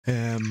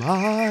Am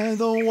I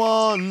the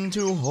one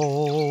to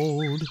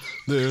hold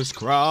this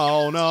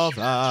crown of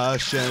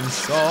ash and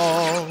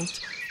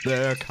salt?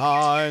 Their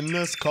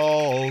kindness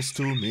calls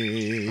to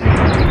me.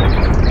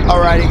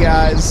 Alrighty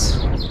guys,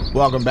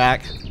 welcome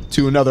back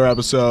to another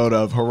episode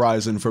of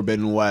Horizon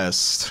Forbidden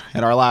West.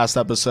 In our last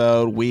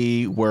episode,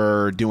 we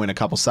were doing a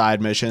couple side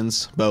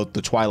missions, both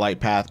the Twilight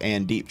Path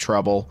and Deep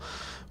Trouble.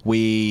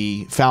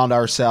 We found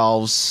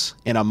ourselves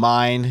in a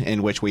mine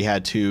in which we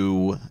had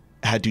to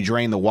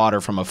drain the water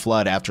from a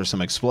flood after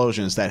some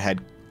explosions that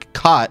had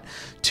caught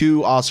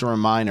two Osira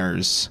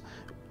miners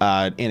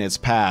in its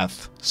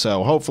path.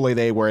 So hopefully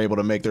they were able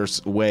to make their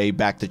way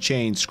back to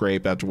Chain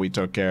Scrape after we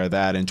took care of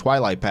that. And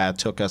Twilight Path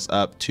took us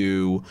up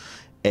to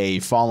a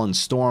fallen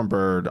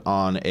Stormbird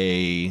on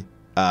a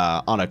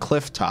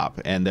cliff top,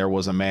 and there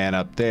was a man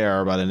up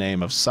there by the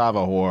name of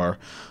Savahor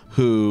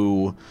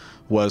who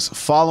was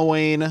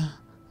following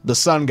the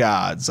sun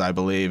gods, I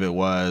believe it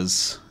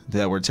was,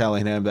 that were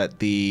telling him that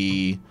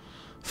the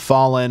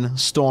fallen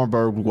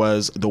Stormbird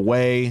was the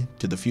way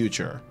to the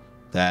future,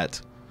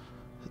 that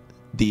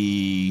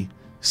the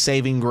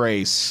saving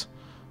grace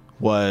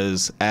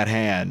was at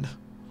hand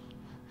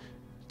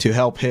to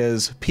help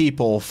his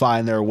people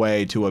find their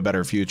way to a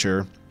better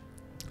future.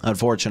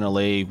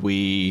 Unfortunately,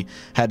 we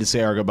had to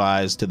say our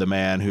goodbyes to the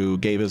man who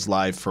gave his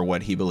life for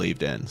what he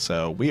believed in.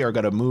 So we are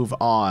going to move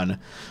on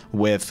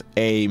with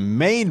a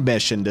main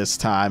mission this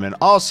time. And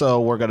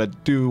also, we're going to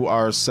do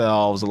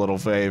ourselves a little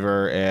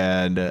favor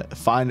and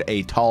find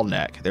a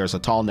Tallneck. There's a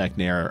Tallneck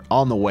near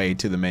on the way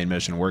to the main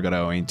mission. We're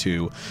going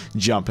to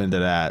jump into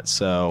that.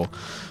 So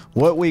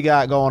what we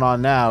got going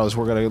on now is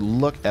we're going to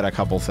look at a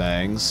couple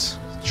things.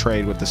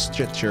 Trade with the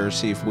Stitcher,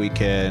 see if we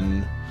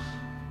can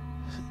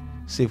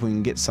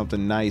get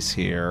something nice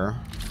here.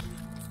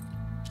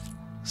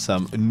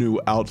 Some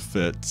new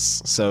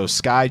outfits. So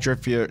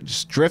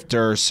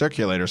Skydrifter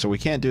Circulator. So we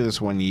can't do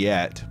this one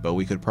yet, but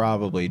we could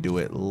probably do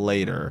it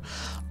later.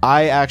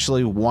 I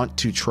actually want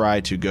to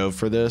try to go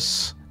for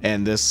this,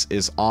 and this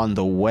is on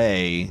the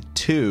way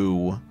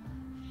to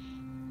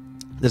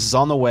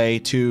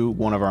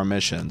one of our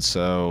missions.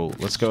 So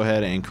let's go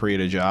ahead and create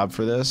a job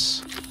for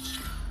this,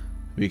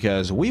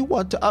 because we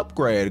want to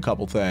upgrade a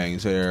couple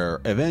things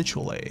here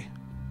eventually.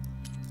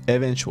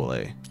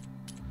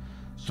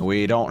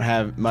 We don't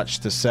have much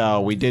to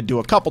sell. We did do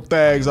a couple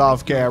things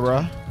off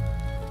camera.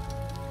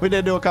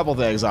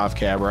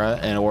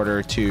 In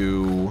order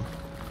to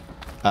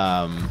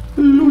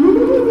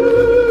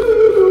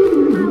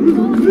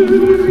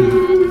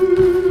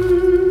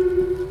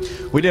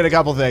we did a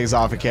couple things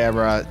off of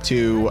camera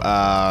to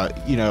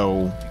you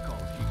know,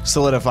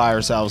 solidify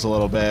ourselves a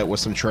little bit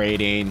with some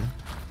trading.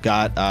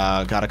 Got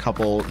a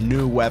couple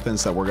new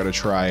weapons that we're going to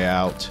try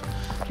out.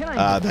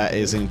 That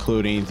is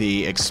including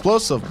the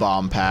explosive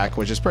bomb pack,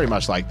 which is pretty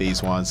much like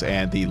these ones,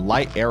 and the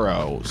light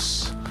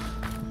arrows.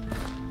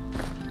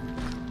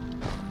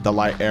 The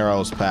light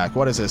arrows pack.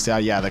 What is this?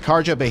 Yeah, the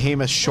Karja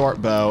Behemoth short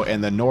bow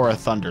and the Nora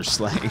Thunder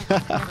Sling. All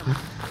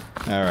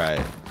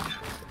right.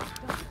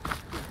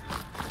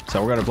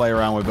 So we're gonna play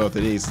around with both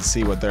of these and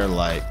see what they're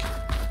like.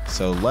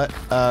 So let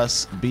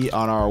us be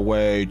on our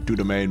way to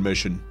the main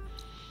mission,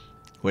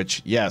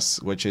 which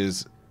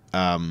is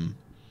on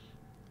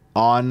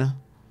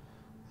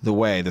the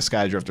way, the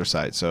Skydrifter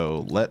site.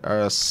 So let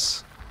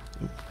us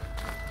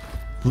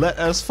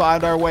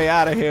find our way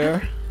out of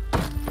here.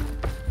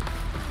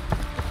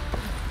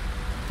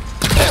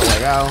 There we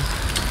go.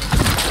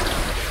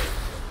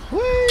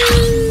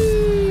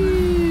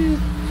 Whee!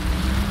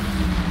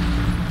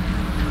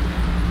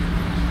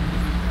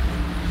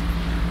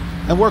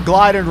 And we're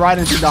gliding right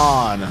into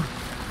dawn.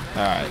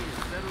 Alright.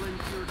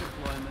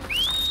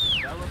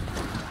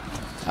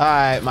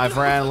 Alright, my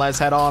friend, let's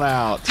head on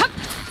out.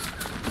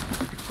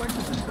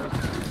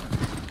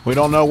 We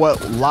don't know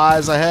what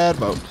lies ahead,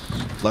 but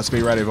let's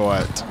be ready for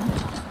it.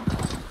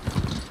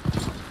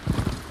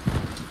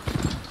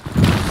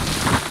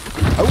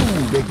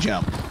 Oh, big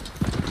jump.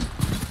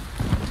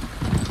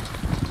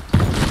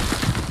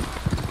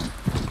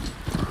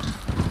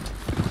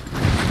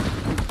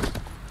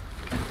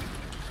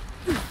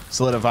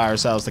 Solidify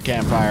ourselves the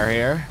campfire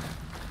here.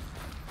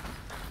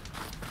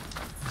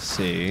 Let's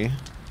see.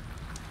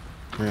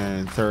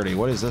 30.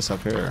 What is this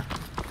up here?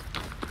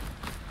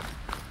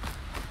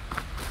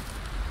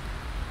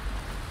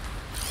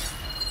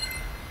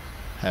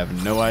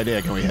 Have no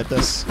idea. Can we hit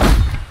this?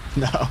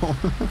 No.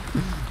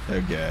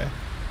 Okay.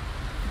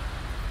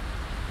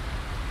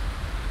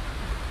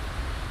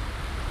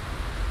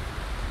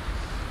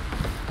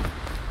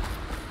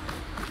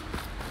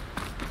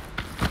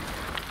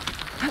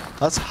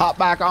 Let's hop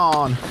back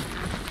on.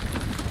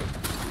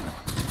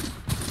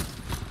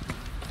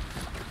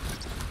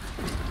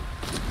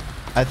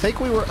 I think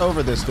we were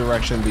over this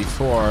direction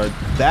before.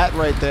 That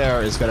right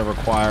there is going to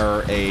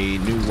require a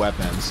new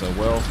weapon, so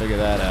we'll figure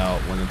that out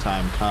when the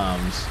time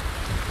comes.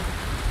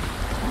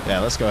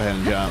 Yeah, let's go ahead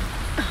and jump.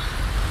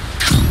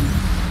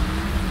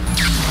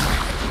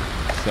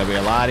 It's going to be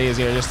a lot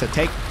easier just to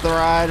take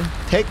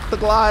the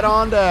glide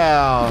on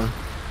down.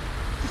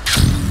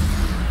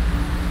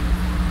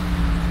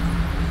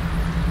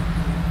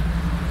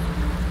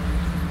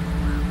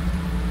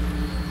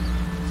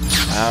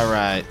 All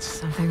right.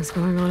 Something's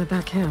going on at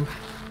that camp.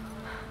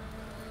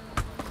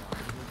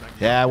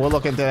 Yeah, we'll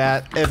look into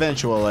that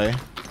eventually.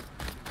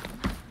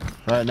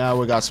 Right now,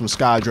 we got some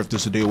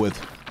Skydrifters to deal with.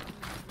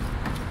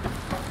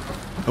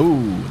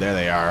 Ooh, there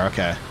they are.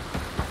 Okay.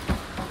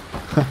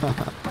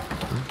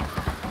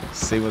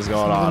 See what's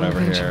going on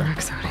over here.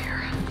 Out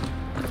here.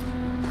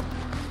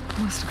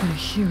 Must have been a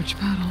huge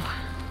battle.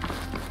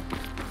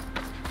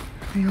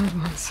 The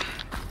old ones.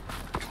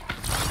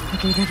 They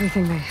gave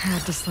everything they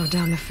had to slow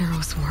down the Pharaoh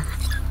swarm.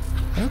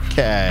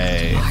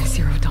 Okay. Why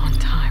zero dawn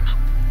time?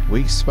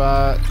 Weak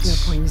spot. No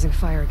point using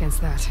fire against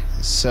that.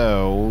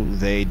 So,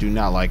 they do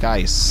not like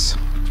ice.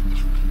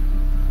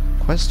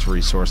 Quest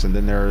resource, and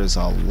then there is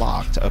a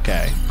locked.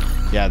 Okay.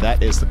 Yeah,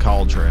 that is the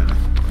cauldron.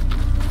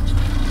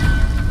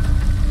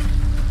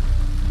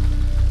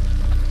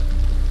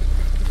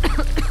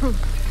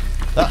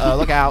 Uh-oh,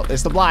 look out.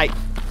 It's the blight.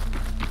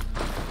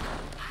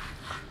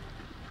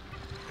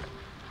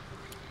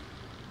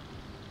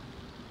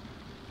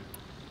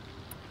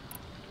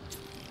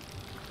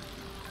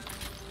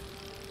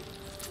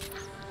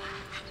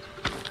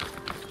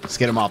 Let's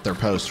get them off their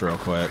post real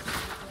quick.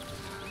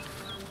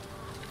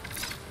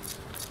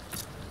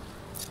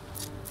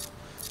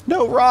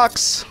 No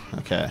rocks.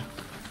 Okay.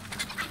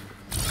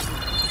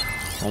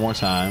 One more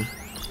time.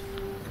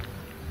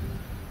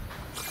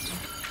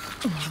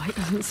 Light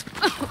doesn't.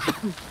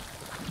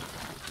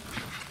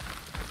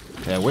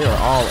 Yeah, we are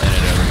all in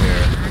it over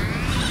here.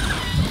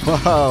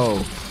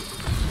 Whoa.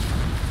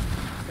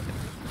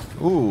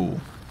 Ooh.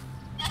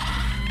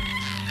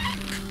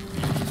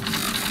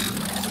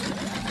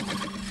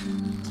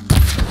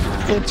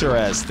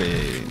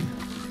 Interesting.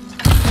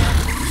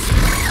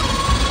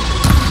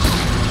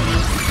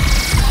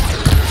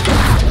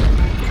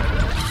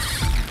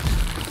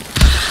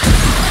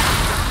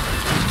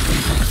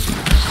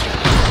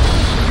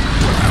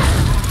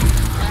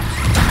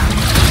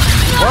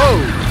 Whoa!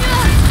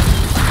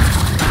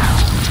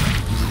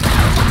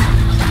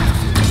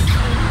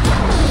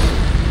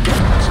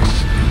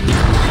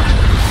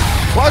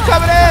 One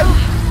coming in!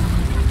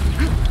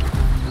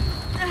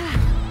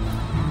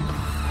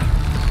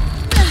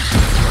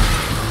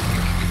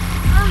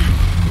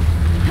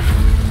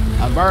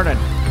 I'm burning.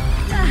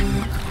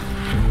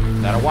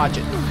 Gotta watch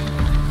it.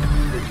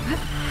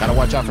 Gotta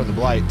watch out for the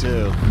blight,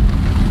 too.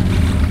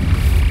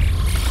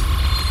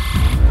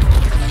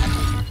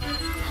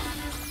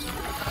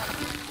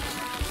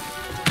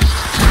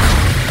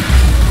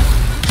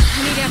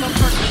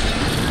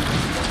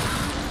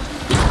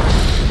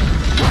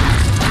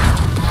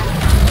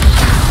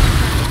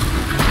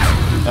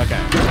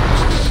 Okay.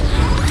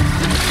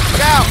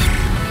 Look out!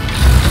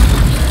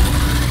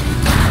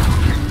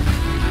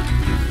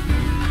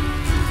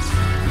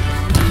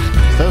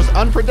 Those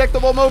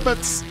unpredictable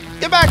movements.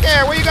 Get back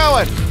here. Where you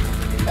going?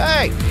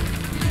 Hey.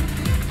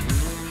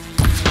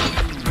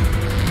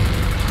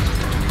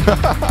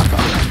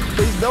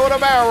 He's doing a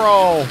barrel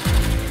roll.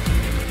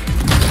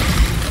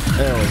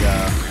 There we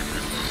go.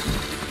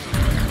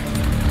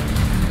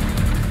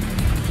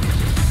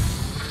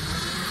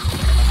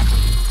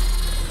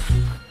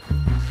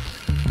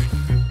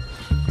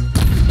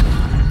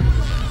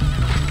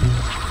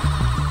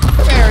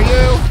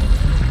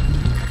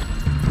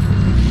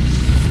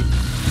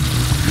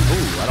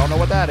 Know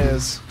what that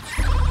is.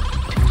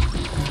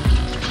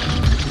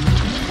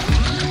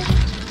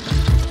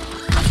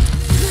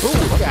 Ooh,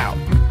 look out.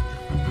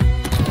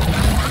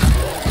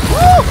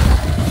 Woo!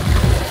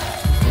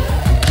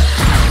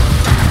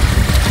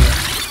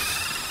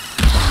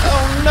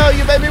 Oh no,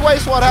 you made me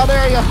waste one. How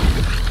dare you?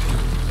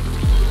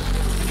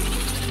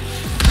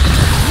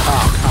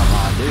 Oh, come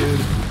on,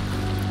 dude.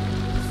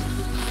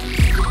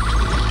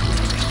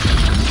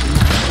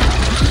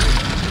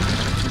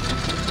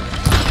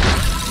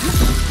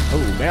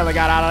 Ooh, barely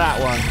got out of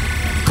that one.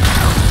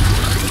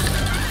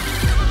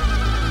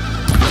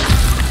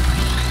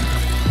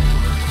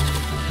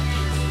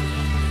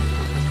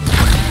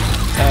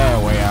 There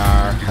we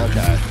are.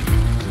 Okay.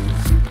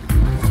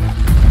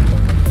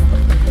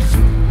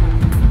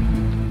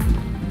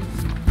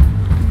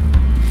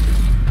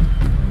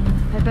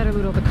 I'd better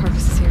loot all the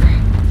carcasses here.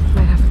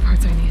 Might have the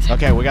parts I need.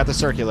 Okay, we got the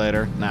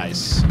circulator.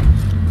 Nice.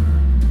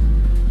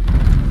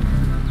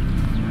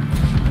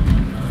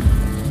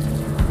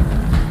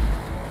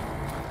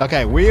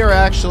 Okay, we are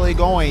actually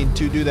going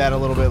to do that a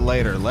little bit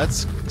later.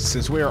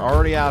 Since we are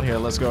already out here,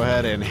 let's go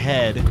ahead and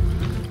head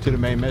to the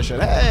main mission.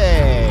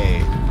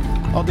 Hey!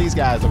 Oh, these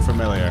guys look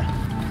familiar.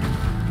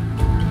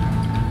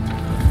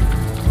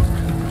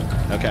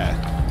 Okay.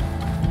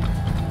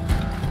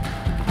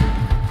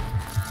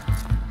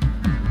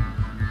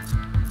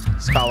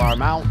 Scholar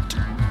mount.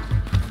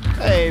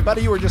 Hey,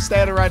 buddy, you were just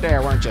standing right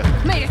there, weren't you?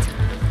 Made it!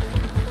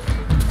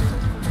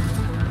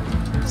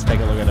 Let's take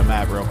a look at the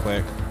map real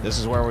quick. This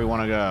is where we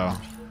want to go.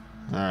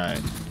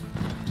 Alright.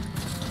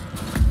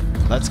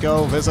 Let's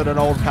go visit an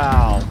old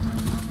pal.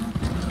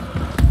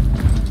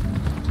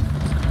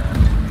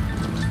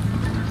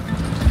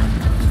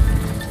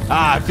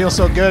 Ah, it feels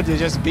so good to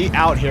just be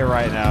out here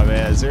right now,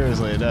 man.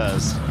 Seriously, it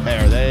does. Hey,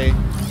 are they...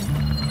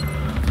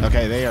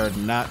 Okay, they are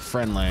not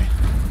friendly.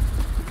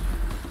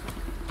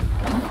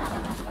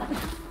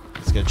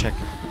 Let's go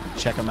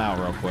check them out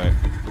real quick.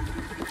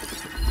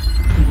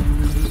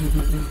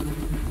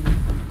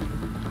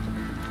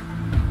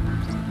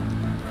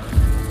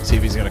 See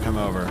if he's gonna come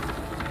over.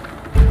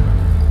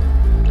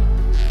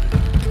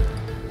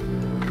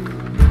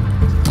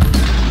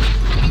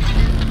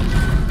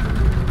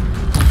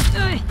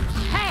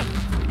 Hey,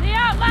 the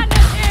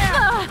Outlander's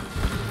here!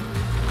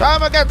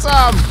 Come and get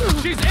some!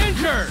 She's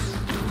injured!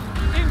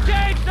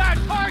 Engage that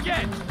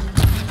target!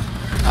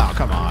 Oh,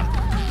 come on.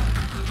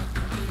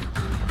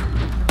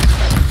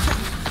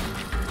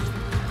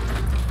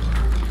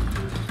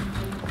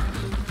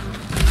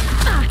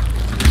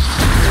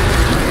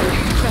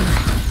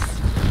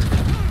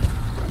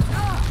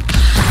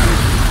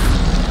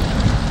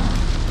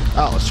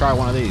 Oh, let's try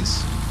one of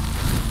these.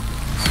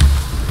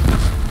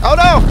 Oh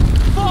no!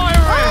 Firing!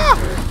 Ah!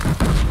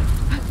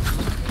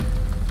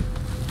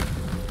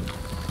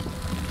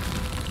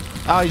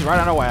 Oh, he's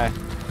running away.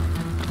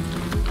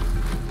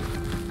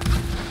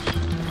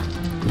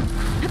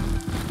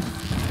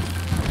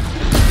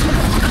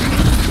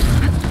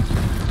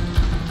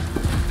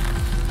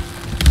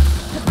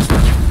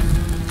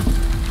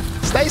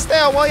 Stay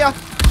still, will ya?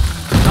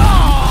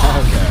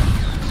 Oh! Okay.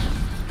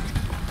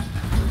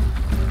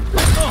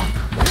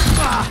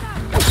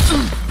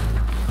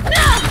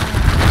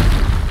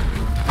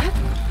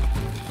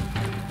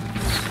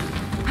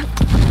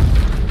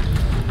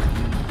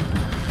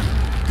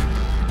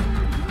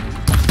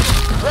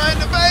 Right in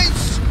the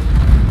face!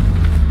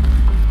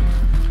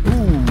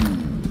 Ooh.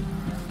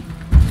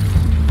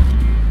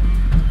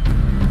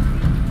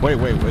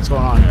 Wait, what's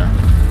going on here?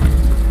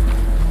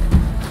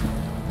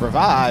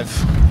 Revive?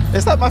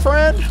 Is that my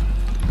friend?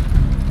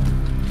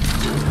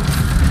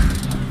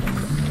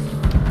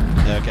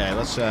 Okay,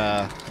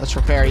 let's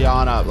repair you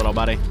on up, little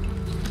buddy.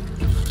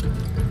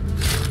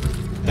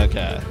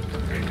 Okay.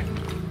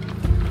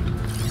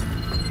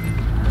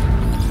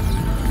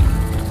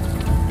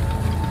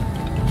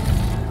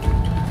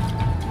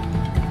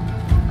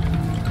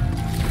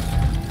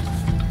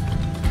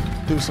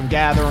 Do some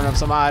gathering of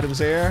some items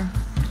here.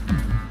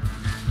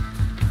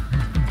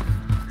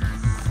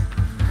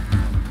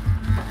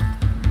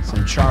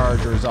 Some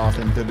chargers off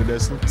into the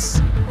distance.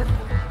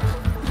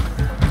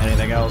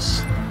 Anything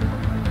else?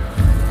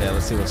 Yeah,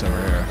 let's see what's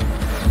over here.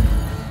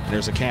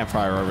 There's a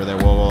campfire over there.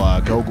 We'll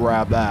go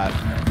grab that.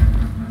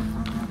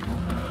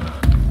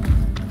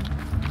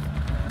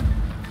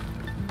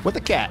 With a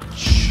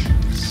catch.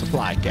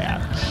 Supply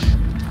catch.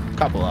 A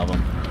couple of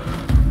them.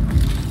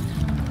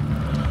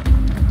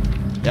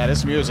 Yeah,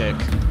 this music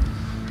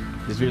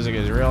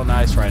is real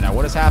nice right now.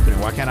 What is happening?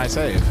 Why can't I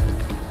save?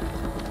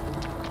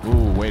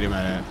 Ooh, wait a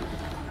minute.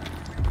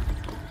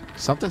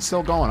 Something's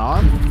still going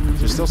on?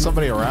 Is there still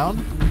somebody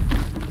around?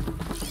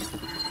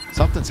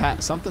 Something's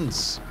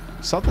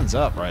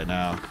up right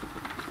now.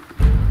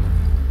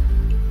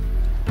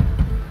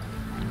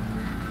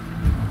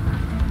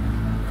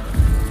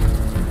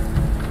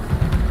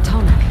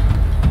 Tallneck.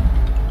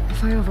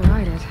 If I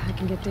override it, I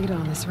can get data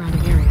on the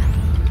surrounding area.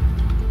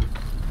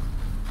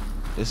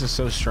 This is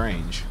so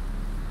strange.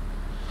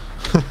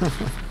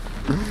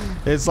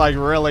 It's like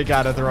really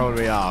kind of throwing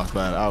me off,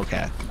 but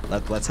okay.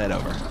 Let's head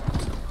over.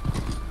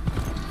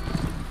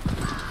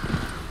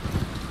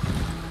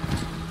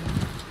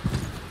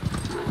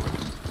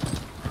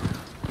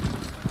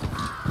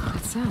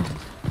 That sound.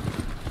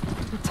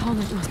 The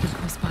Tallneck must be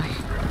close by.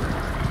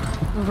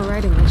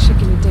 Overriding it should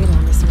give me data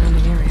on the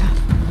surrounding area.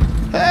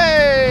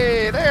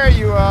 Hey, there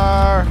you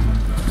are.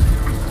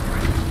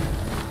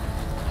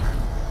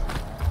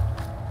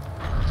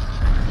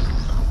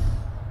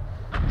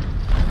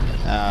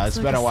 It's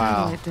been a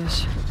while.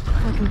 Dish.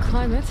 If I can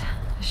climb it,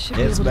 I should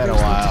be It's able to been a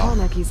reach the while.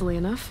 Tallneck easily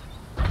enough.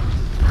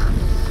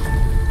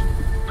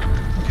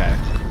 Okay.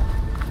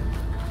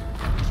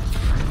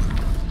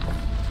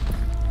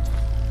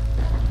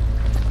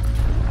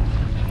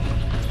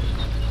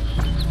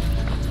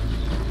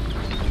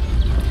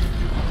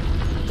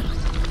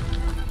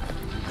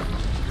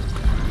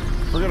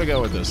 We're gonna go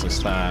with this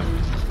time.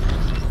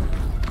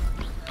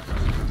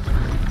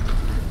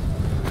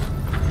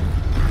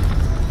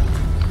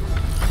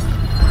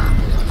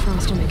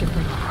 Frost will make it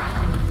bring.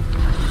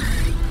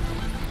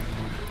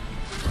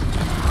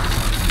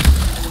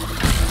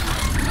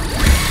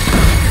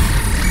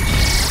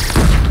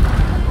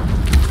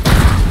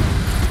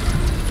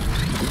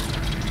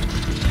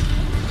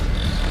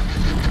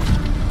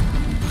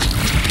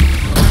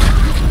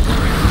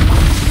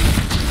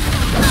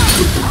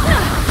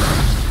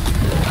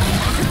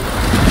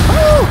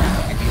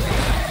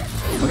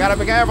 We gotta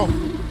be careful.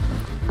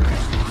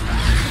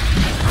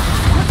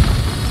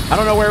 I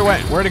don't know where he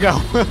went. Where'd he go?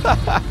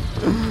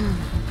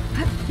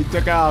 He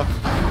took off.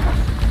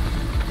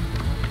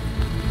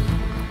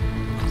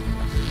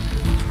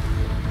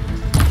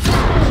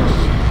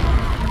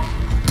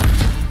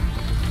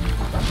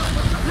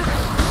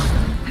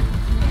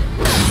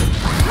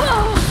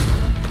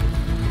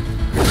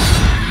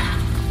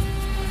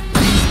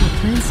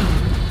 These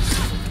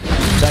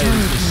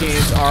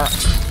machines are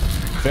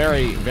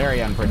Very,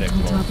 very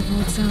unpredictable. On top of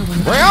old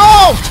Sylen.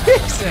 Oh,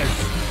 Jesus!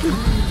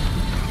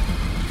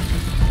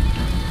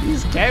 He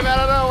just came out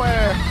of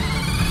nowhere.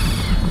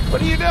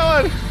 What are you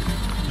doing?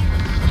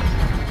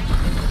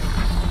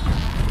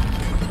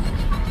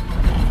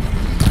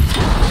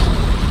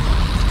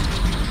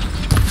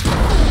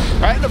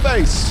 Right in the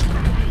face.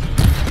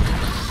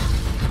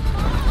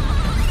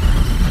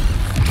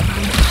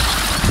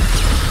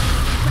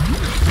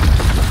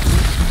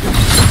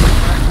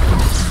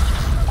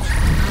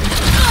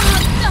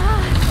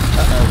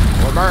 Uh-oh,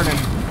 we're burning.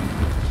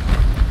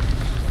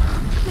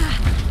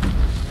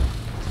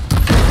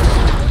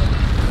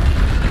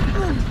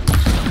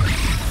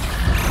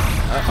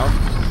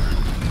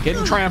 Uh-oh.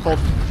 Getting trampled.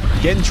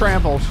 Getting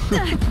trampled.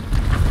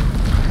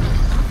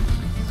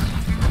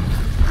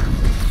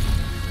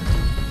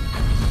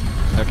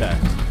 Okay.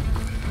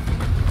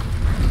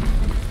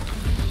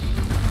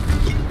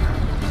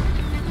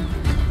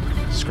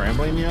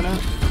 Scrambling unit?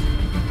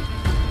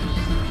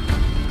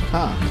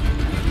 Huh.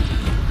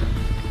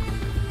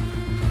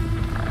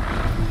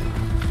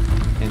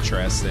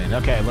 Interesting.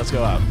 Okay, let's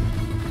go up.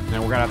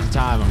 Now we're gonna have to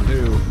time them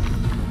too.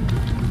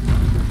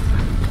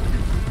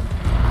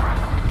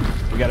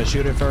 We gotta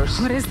shoot it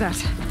first? What is that?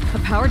 A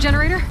power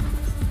generator?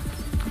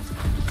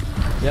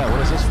 Yeah,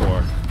 what is this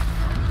for?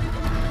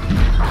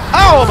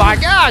 Oh my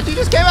God! You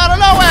just came out of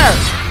nowhere!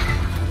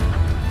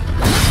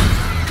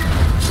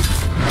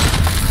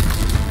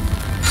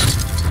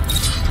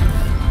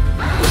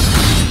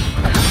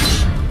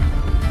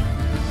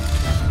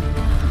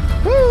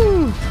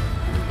 Woo!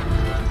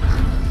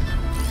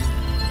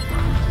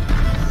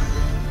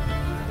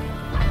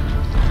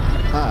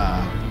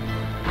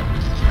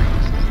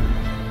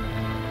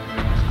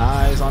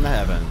 Eyes on the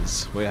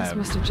heavens. We This have.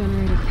 must have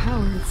generated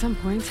power at some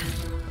point.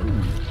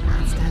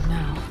 It's dead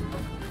now.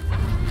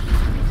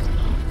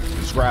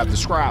 Let's grab the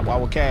scrap while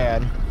we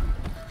can.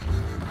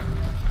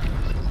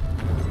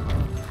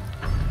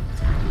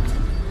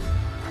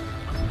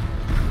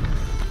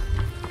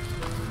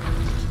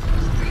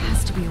 There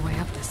has to be a way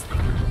up this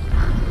thing.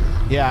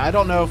 Yeah, I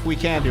don't know if we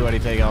can do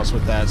anything else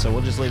with that, so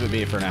we'll just leave it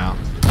be for now.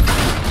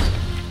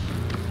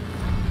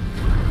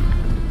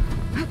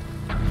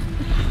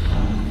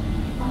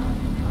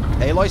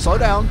 Hey, Aloy, slow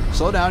down.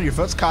 Slow down. Your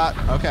foot's caught.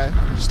 Okay.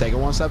 Just take it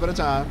one step at a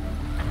time.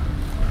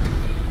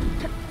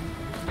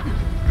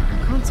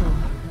 Console. No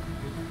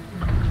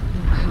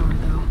power,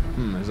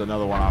 though. There's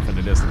another one off in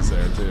the distance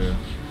there, too.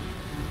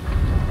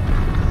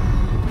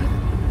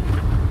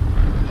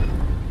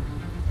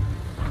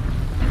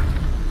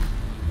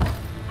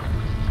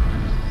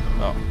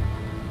 Oh.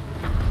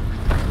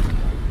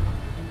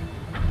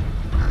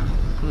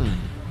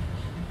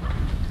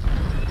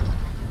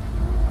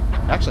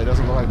 Actually, it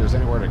doesn't look like there's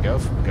anywhere to go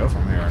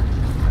from here.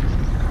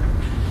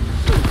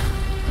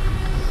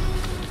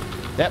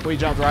 Yep, we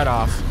jumped right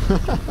off.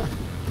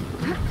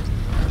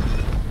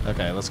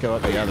 Okay, let's go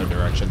up the other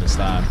direction this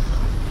time.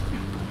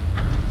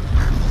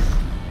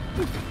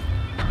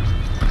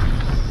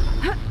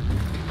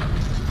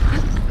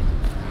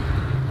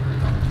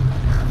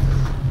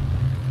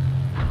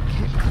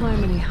 Can't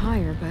climb any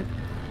higher, but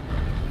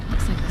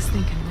looks like this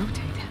thing can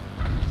rotate.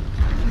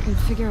 If I can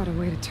figure out a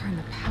way to turn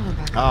the power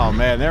back Oh on.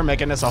 man, they're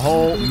making this a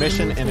whole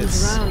mission Move in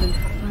things its. around and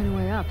find a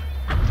way up.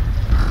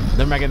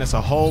 They're making this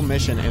a whole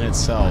mission in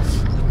itself.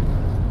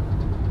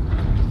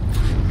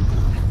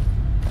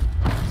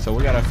 So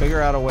we gotta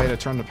figure out a way to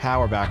turn the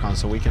power back on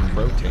so we can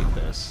rotate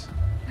this.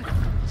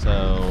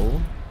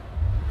 So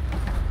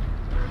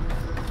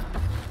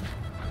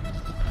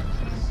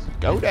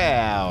go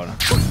down. A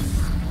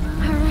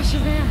rush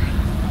of air.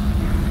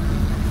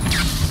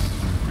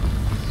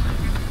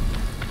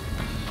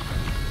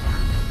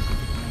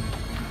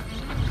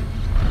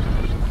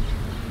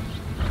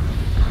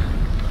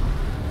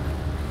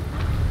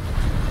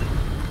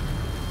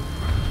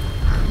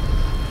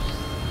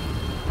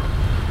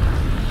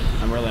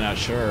 I'm really not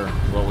sure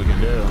what we can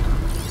do.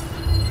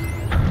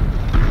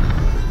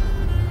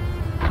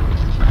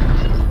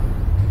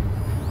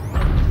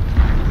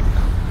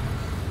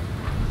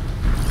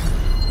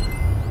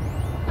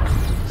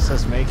 It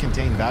says may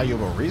contain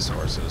valuable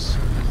resources.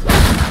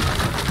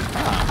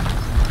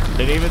 Ah,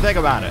 didn't even think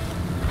about it.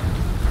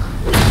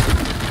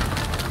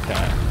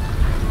 Okay.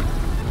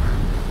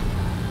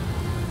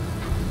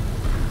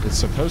 It's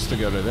supposed to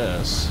go to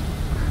this.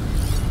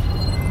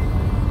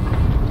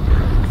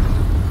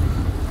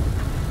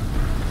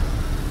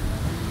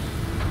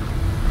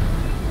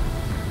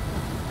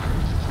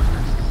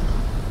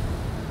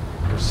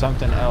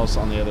 Something else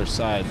on the other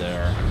side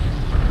there.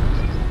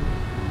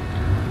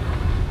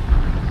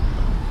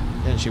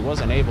 And she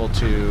wasn't able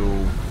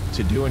to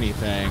do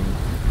anything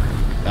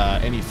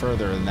any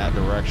further in that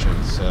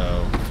direction,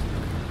 so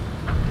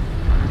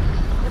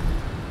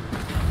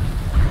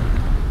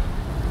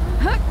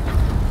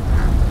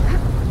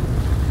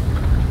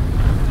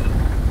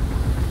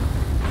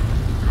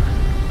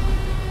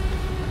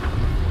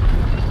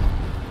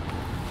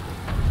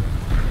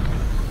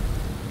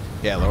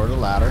yeah, lower the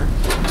ladder.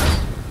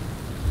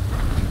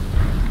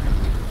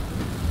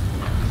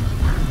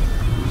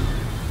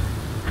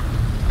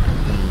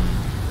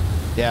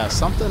 Yeah,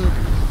 something...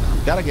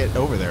 Gotta get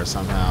over there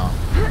somehow.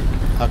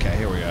 Okay,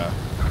 here we go.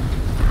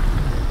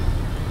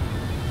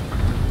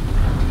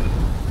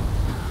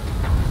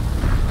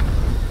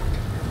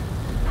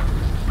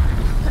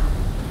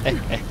 Hey,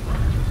 hey.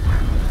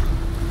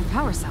 The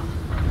power cell.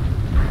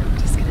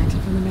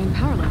 Disconnected from the main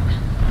power line.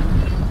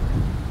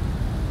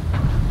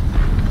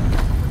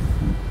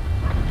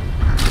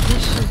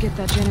 This should get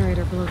that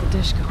generator below the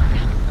dish going.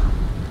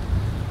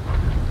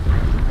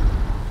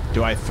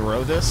 Do I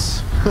throw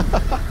this?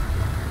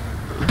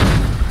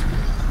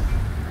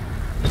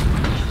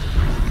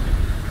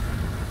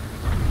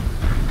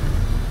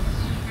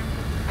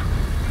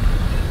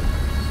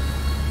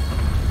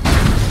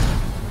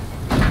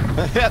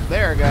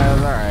 There it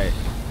goes. All right.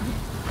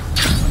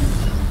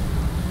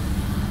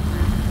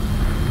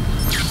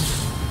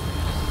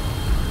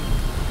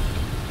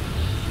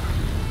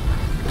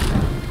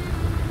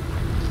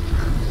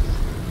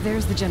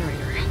 There's the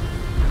generator.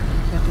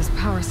 Bet this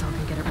power cell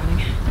can get it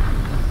running.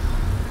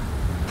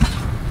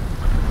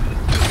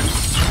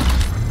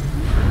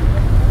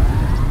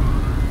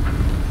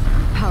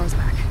 Power's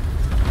back.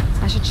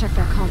 I should check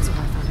that console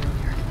I found earlier.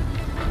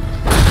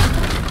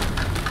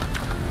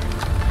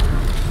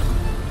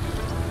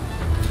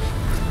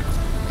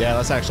 Yeah,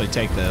 let's actually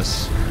take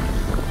this.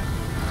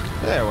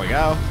 There we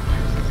go.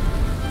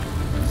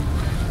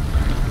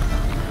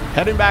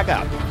 Heading back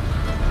up.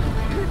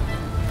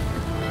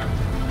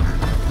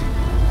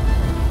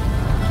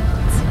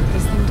 Let's see what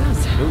this thing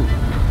does. Ooh.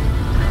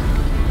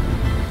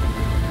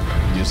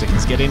 Music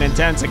is getting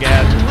intense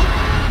again.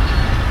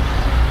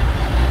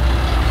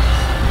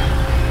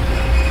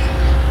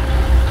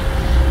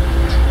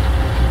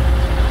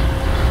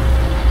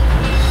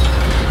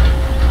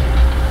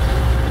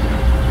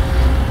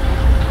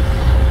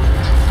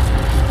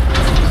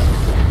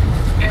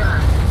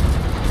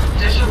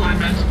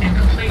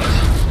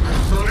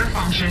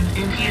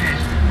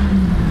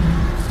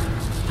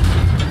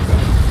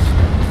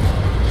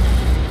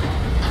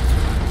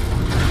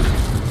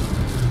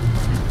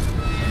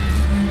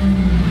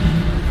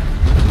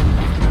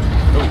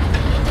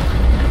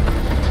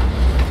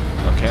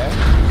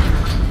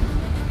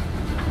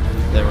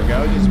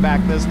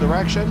 Back this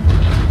direction.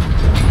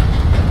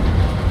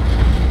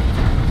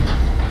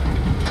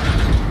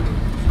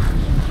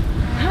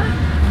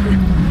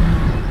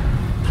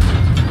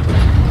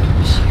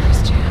 Shear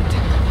is jammed.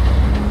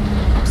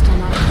 Still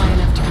not high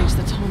enough to reach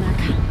the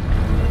Tallneck.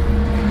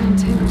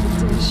 Untangle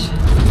the dish.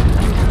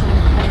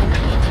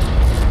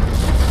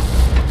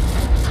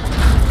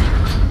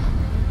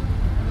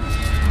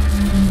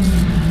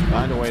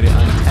 Find a way to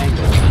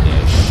untangle the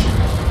dish.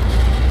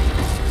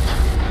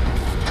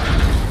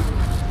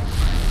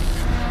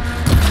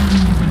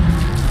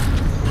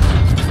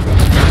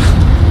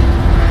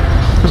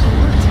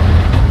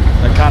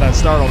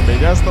 Startled me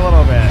just a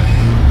little bit.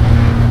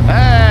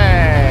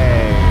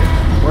 Hey!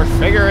 We're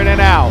figuring it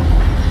out.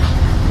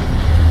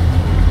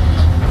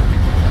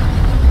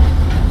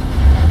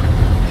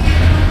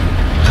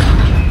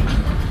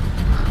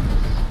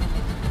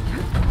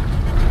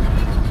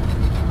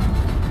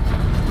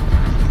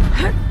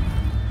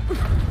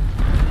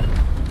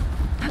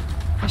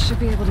 I should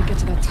be able to get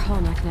to that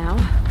Tallneck now.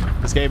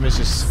 This game is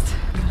just...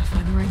 Gotta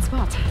find the right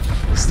spot.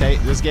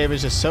 This game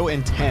is just so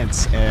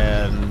intense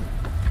and...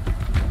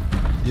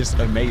 just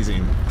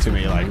amazing to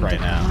me, like, right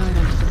now.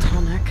 The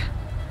Tallneck.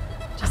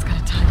 Just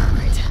gotta time it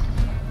right.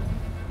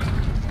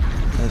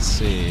 Let's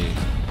see.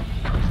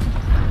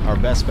 Our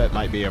best bet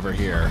might be over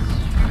here.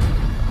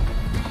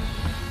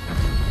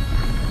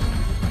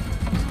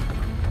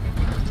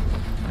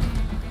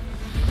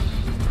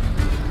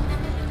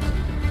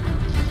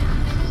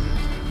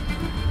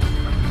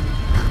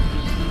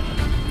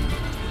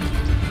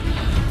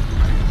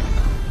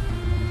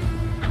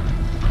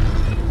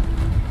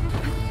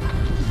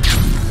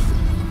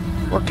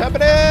 We're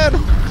coming in! There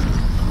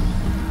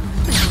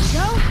we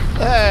go.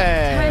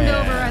 Hey! Time to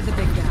override the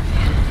big guy.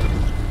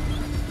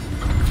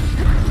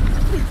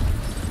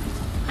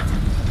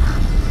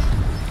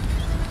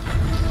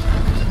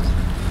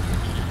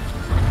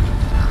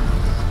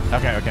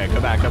 Okay, okay, go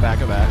back, go back,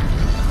 go back.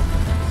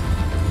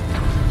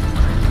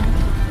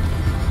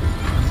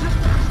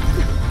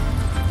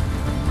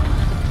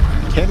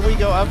 Can we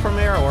go up from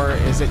there, or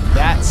is it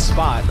that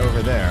spot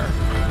over there?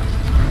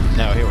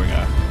 No, here we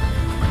go.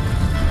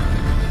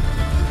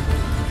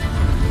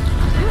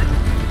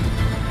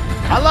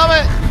 I love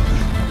it!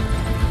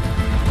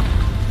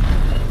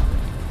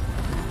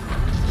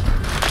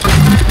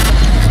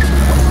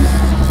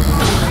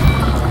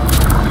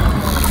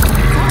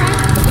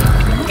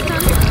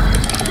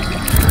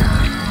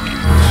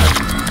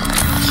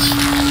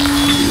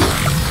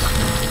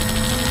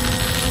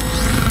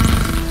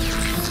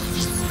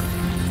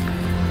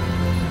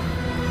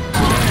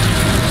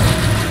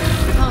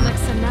 Tallneck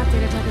send that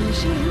data type of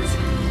machines.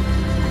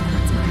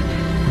 That's mine.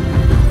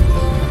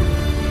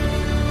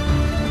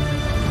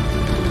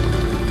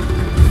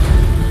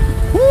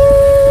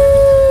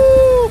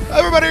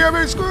 Everybody hear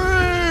me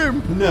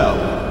scream!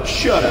 No,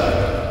 shut up.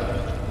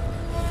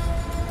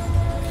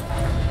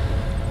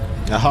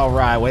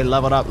 Alright, we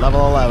leveled up, level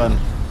 11.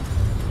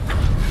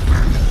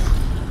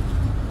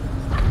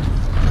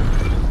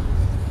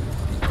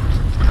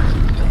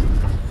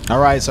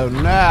 Alright, so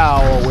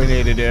now what we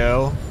need to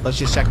do, let's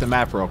just check the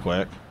map real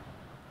quick.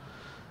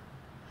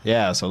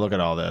 Yeah, so look at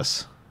all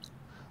this.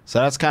 So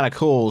that's kind of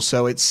cool.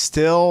 So it's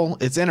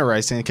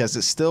interesting because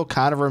it still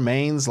kind of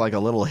remains like a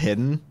little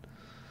hidden.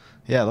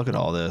 Yeah, look at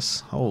all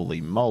this.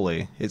 Holy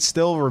moly. It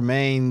still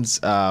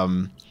remains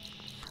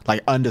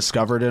like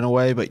undiscovered in a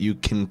way, but you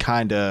can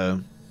kind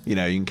of, you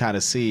can kind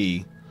of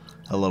see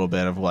a little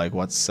bit of like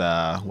what's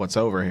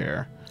over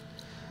here.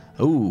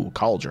 Ooh,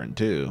 cauldron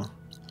too.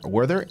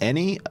 Were there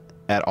any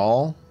at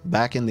all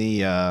back in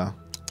the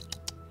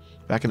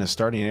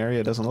starting area?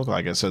 It doesn't look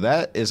like it. So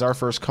that is our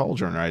first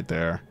cauldron right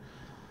there.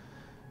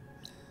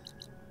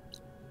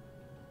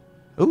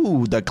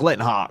 Ooh, the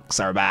Glinthawks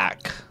are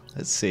back.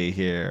 Let's see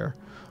here.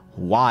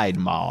 Wide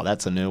Maw,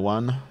 that's a new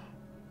one.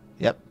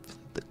 Yep,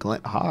 the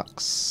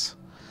Glinthawks.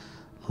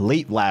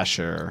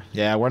 Leaplasher.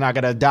 Yeah, we're not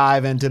gonna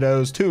dive into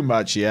those too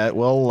much yet.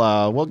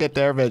 We'll get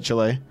there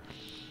eventually.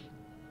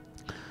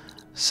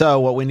 So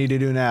what we need to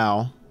do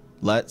now,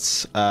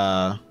 let's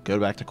go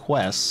back to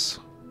quests.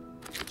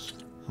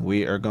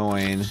 We are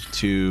going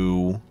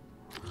to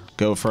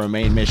go for a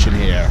main mission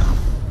here.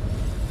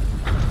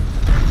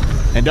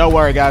 And don't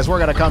worry, guys, we're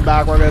going to come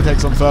back. We're going to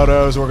take some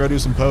photos. We're going to do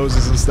some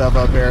poses and stuff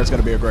up here. It's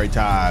going to be a great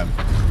time.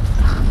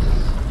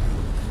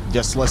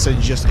 Just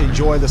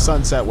enjoy the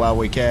sunset while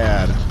we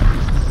can.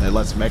 And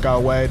let's make our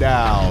way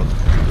down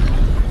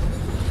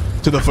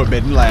to the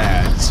Forbidden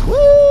Lands. Woo!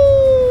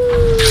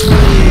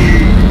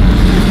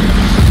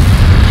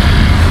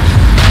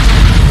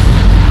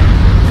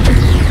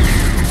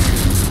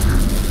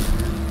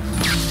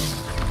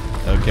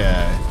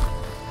 Okay.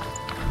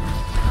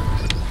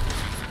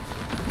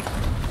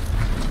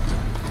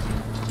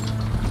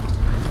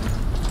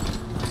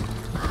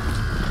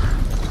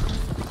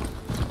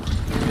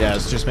 Yeah,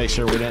 let's just make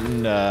sure we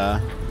didn't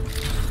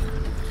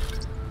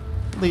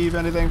leave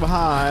anything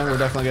behind. We're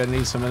definitely gonna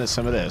need some of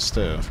this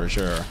too, for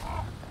sure.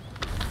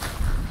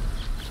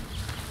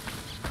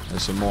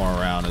 There's some more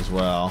around as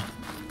well.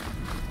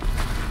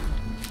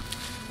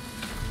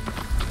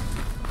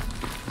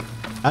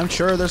 I'm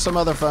sure there's some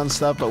other fun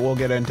stuff, but we'll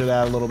get into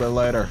that a little bit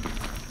later.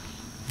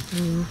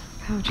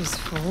 Pouch is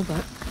full,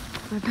 but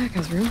my pack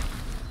has room.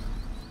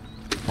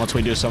 Once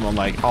we do some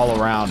like all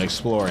around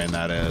exploring,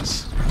 that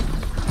is.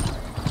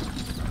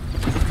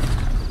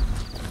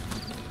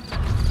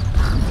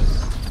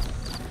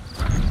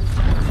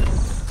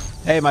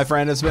 Hey, my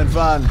friend, it's been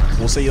fun.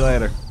 We'll see you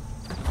later.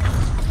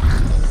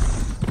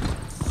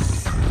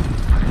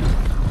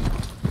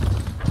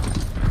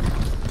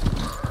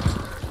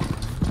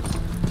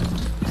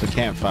 There's a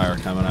campfire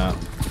coming up.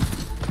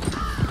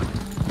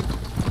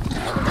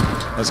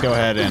 Let's go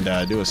ahead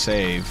and do a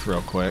save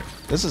real quick.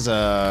 This is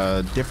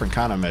a different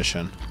kind of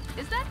mission.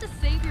 Is that the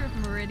savior of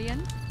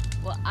Meridian?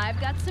 Well, I've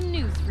got some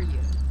news for you.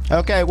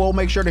 Okay, we'll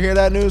make sure to hear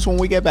that news when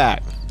we get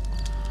back.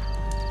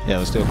 Yeah,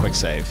 let's do a quick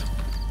save.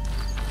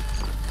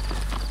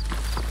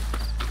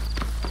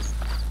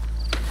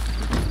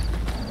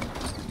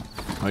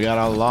 We got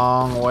a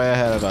long way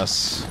ahead of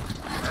us.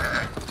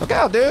 Look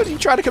out, dude. You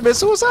trying to commit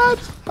suicide?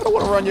 I don't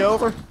want to run you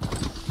over.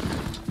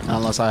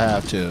 Unless I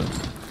have to.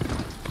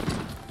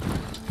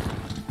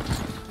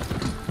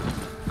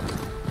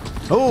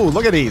 Oh,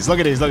 look at these. Look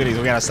at these. Look at these.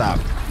 We gotta stop.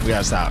 We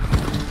gotta stop.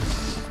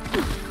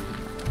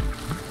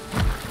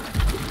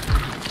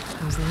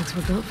 Those legs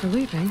were built for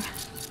leaping.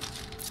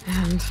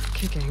 And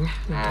kicking,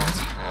 no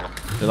doubt.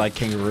 They're like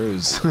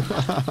kangaroos.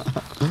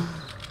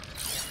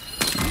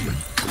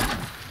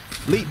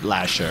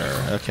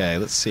 Leaplasher. Okay,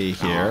 let's see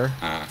here.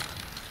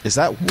 Is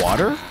that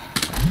water?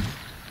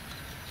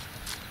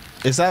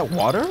 Is that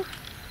water?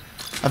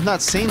 I've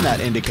not seen that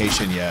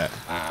indication yet.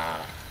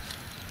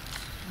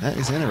 That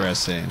is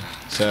interesting.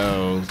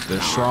 So,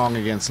 they're strong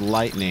against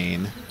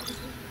lightning.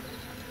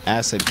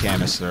 Acid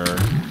canister.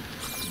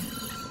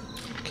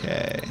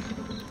 Okay.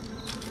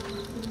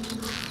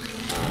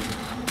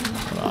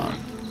 Hold on.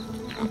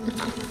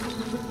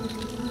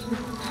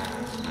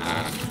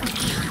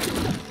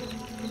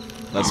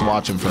 Let's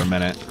watch them for a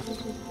minute.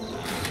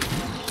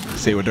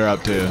 See what they're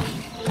up to.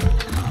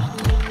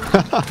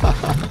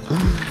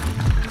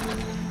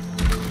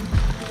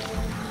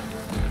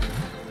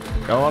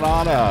 Going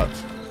on up.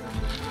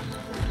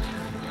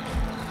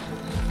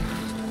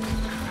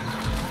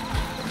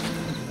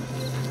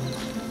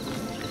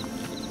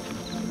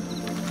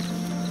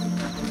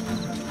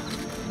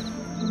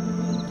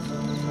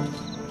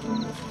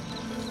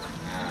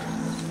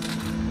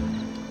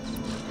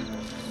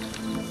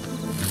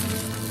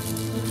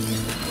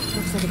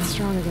 Looks like it's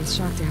strong against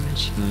shock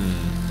damage.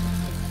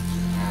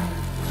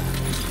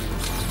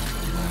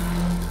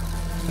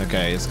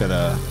 Okay, it's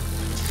gonna...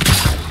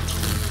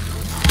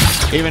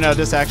 Even though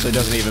this actually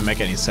doesn't even make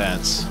any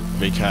sense,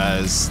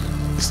 because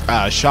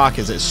shock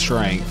is its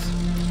strength.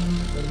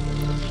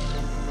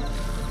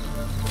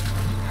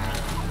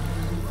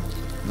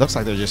 Looks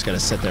like they're just gonna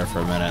sit there for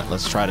a minute.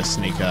 Let's try to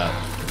sneak up.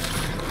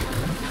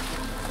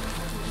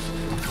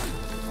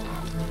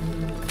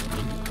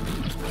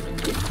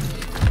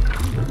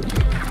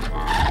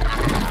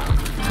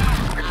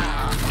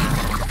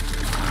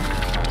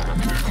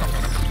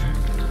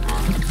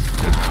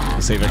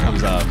 see if it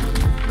comes up.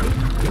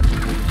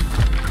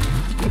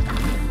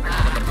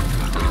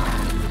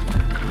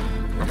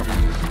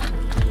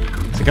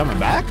 Is he coming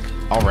back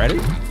already?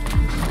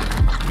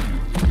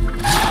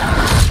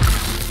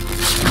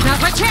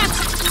 Now's my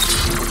chance!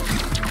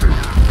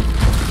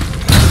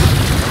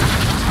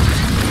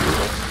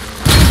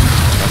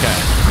 Okay.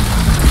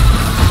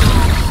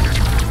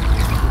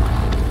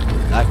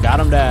 That got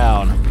him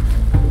down.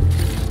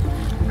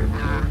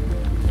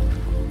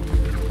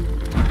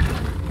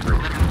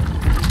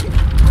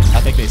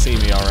 I think they see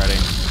me already.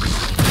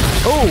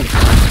 Oh!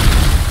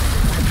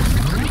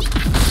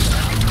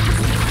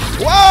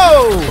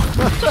 Whoa!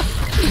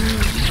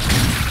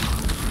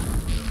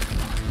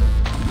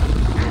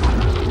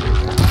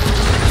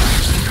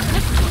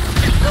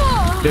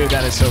 Dude,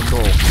 that is so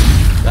cool.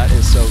 That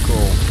is so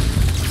cool.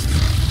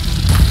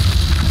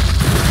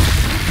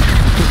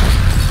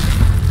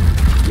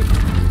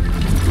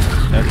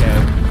 Okay.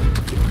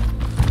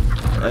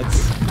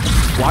 Let's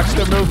watch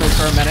the movement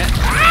for a minute.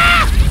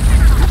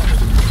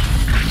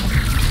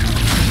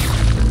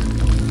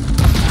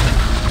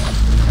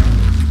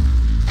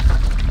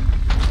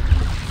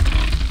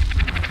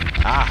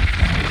 Ah!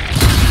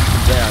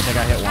 There, I think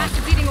I hit one. That's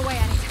beating away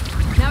at it.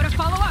 Now to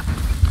follow up.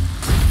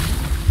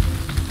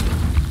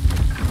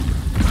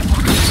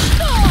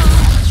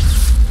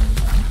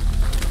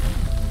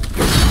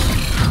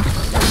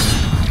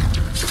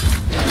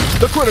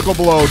 The critical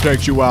blow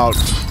takes you out.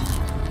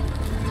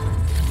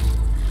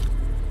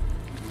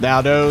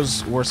 Now,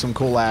 those were some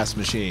cool-ass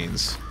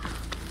machines.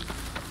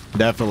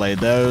 Definitely.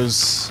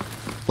 Those,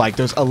 like,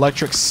 those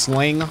electric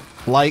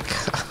sling-like...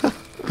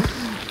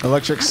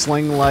 electric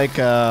sling-like,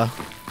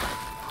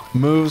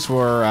 moves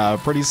were,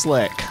 pretty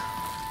slick.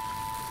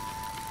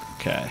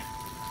 Okay.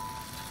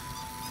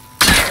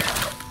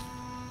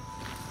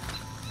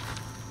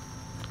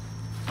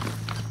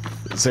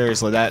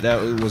 Seriously, that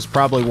was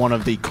probably one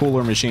of the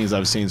cooler machines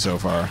I've seen so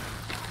far.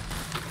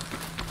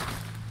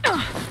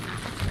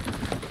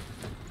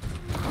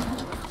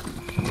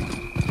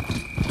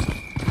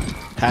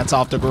 Hats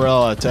off to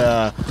Gorilla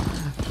to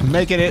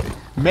making it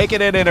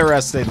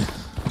interesting.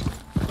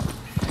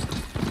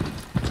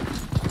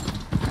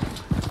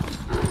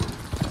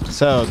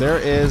 So there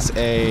is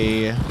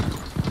a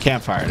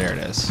campfire. There it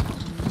is.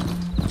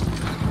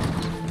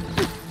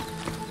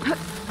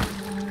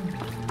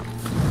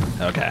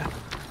 Okay.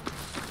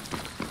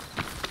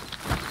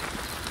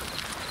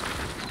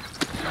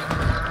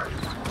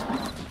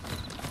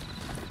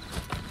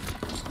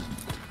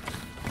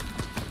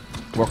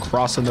 We're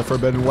crossing the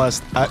Forbidden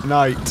West at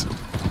night.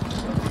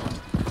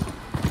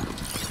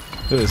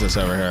 Who is this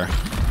over here?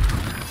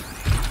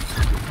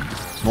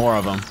 More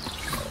of them.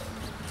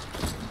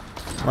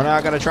 We're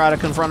not going to try to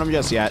confront them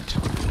just yet.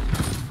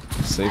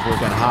 See if we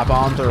can hop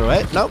on through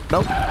it. Nope,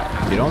 nope.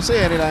 You don't see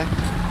anything.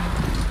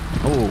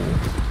 Oh.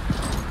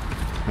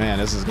 Man,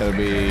 this is going to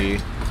be...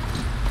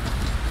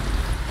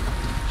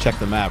 Check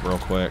the map real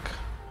quick.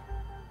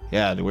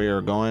 Yeah, we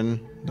are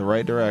going the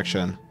right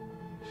direction.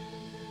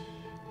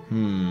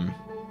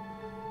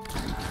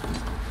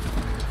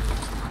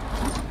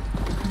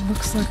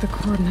 Looks like the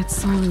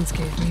coordinates Sylen's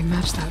gave me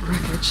match that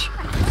wreckage.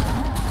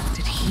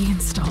 Did he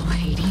install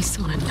Hades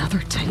on another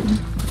Titan?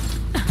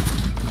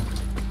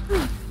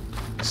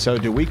 So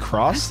do we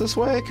cross this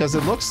way? Because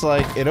it looks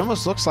like, it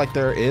almost looks like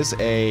there is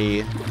a...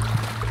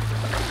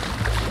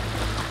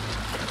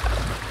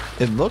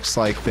 It looks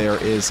like there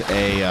is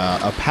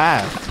a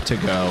path to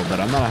go, but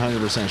I'm not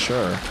 100%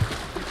 sure.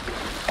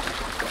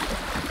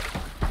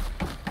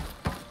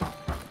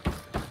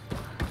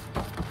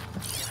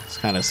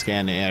 Kind of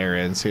scan the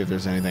area and see if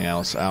there's anything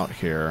else out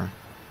here.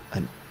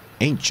 An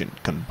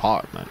ancient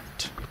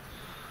compartment.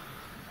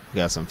 We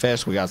got some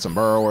fish, we got some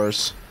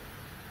burrowers.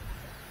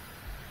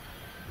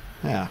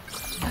 Yeah.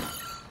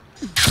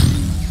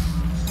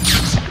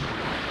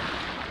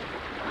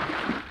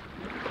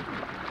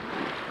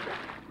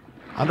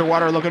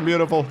 Underwater looking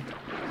beautiful.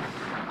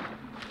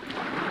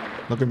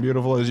 Looking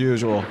beautiful as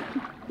usual.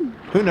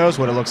 Who knows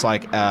what it looks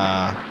like,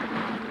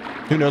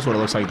 who knows what it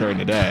looks like during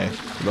the day?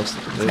 It looks...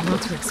 There's a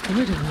lot to explore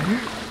in there.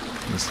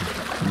 It's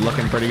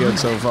looking pretty good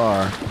so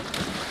far.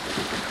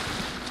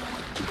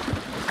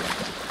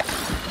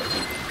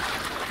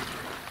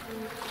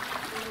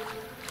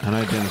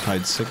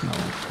 Unidentified signal.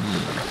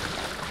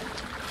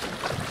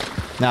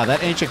 Now,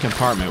 that ancient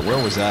compartment,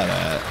 where was that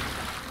at?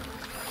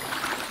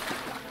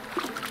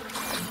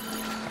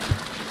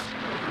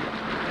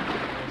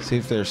 See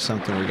if there's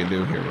something we can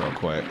do here real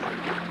quick.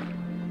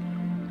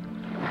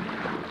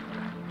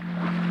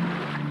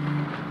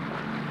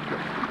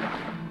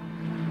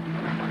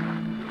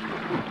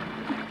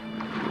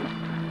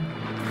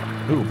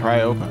 Ooh,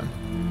 pry open.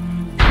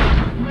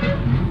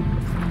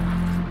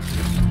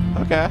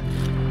 Okay.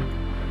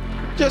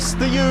 Just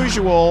the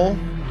usual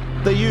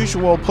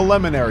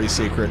preliminary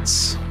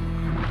secrets.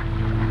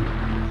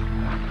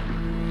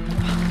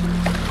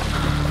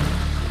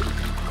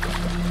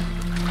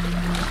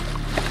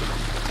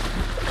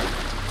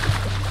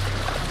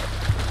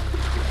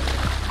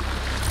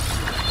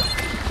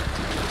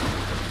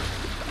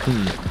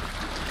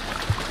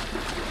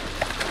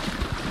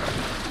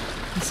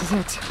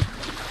 is it.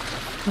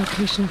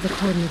 Location of the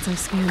coordinates I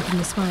scanned from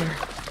the spire.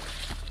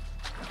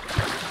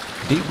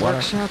 Deep water.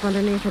 Workshop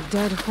underneath a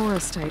dead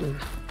forest titan.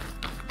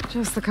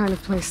 Just the kind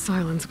of place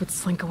Sylens would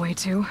slink away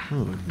to.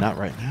 Ooh, not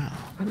right now.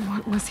 But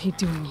what was he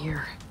doing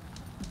here?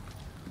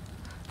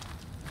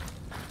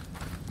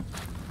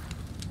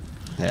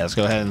 Yeah, let's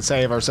go ahead and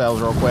save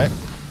ourselves real quick.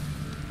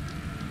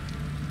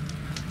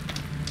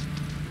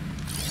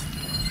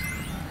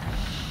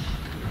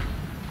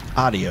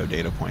 Audio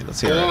data point.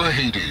 Let's hear Oh, it.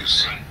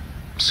 Hades.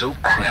 So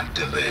cramped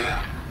in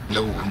there.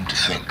 No room to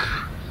think.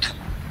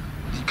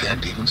 You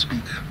can't even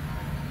speak.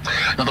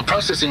 Now, the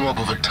processing orb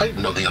of a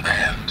Titan, on the other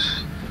hand,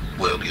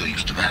 well, you're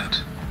used to that.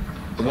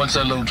 But once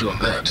I load you on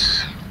that,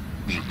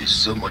 you'll be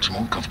so much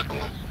more comfortable.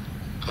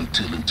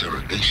 Until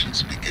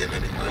interrogations begin,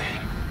 anyway.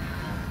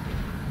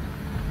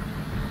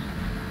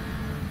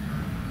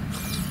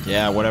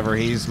 Yeah, whatever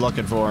he's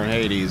looking for in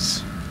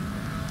Hades.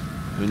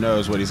 Who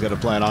knows what he's going to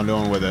plan on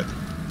doing with it.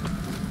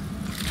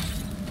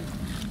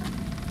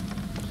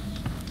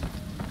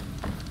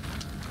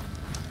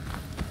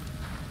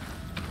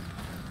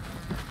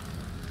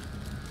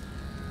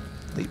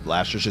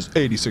 Leaplasher's just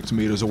 86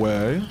 meters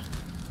away.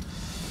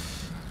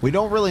 We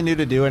don't really need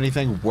to do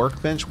anything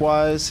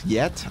workbench-wise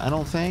yet, I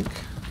don't think.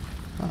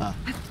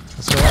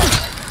 Let's go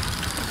up.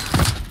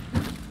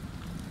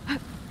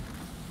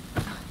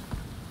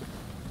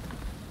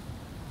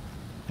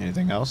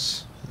 Anything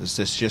else? Is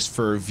this just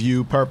for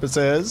view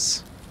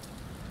purposes?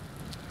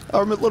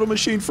 Our little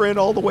machine friend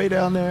all the way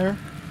down there.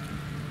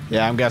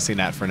 Yeah, I'm guessing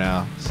that for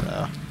now,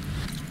 so.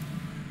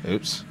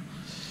 Oops.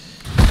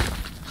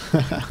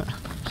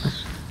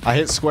 I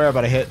hit square,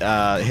 but I hit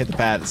the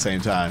pad at the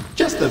same time.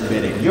 Just a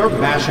minute, you're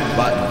mashing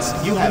buttons.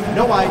 You have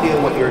no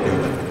idea what you're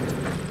doing.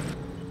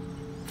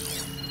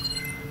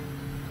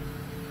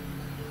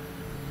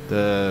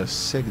 The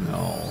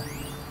signal.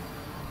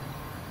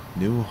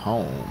 New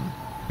home.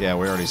 Yeah,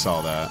 we already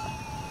saw that.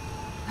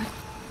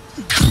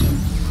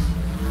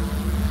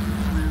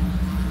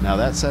 Now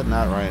that said,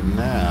 not right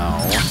now.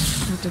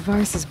 That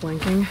device is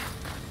blinking.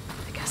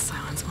 I guess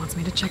Sylens wants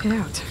me to check it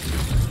out.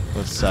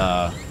 Let's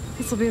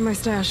This will be in my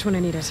stash when I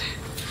need it.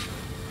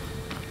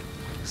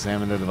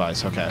 examine the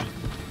device. Okay.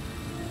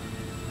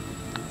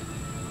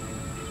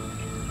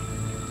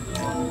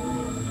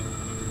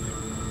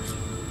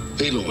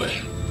 Aloy,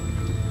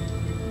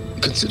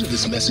 consider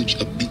this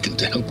message a beacon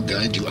to help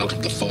guide you out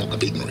of the fog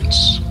of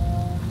ignorance.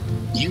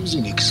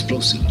 Using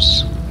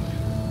explosives,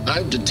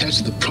 I've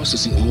detached the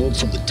processing orb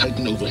from the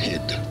Titan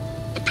overhead,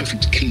 a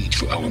perfect cage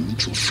for our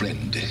mutual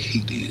friend,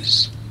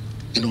 Hades,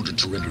 in order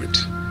to render it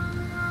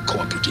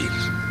cooperative.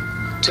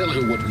 Tell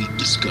her what we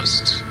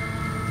discussed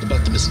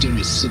about the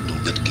mysterious signal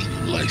that gave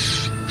you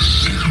life.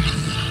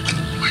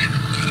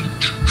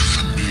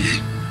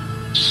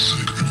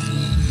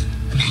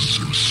 Was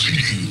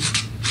received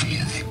for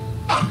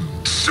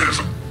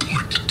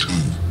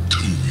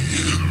 7.22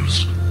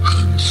 years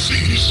and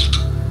ceased.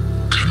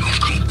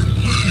 Cannot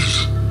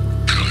compromise.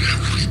 GAIA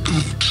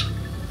reboot.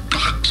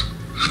 But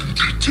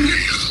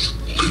entities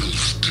will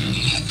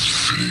still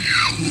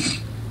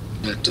fail.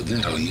 Back to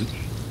that, are you?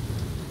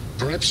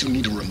 Perhaps you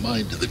need a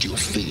reminder that you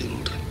have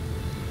failed.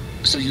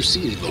 So you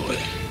see, Aloy,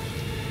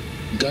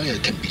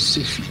 GAIA can be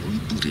safely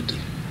rebooted.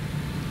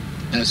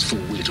 As for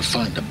where to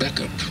find a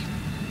backup,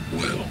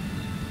 well,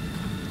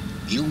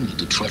 you'll need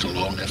to trot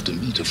along after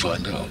me to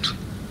find out.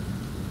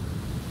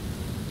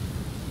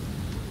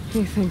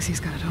 He thinks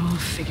he's got it all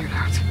figured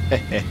out.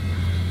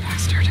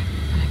 Bastard.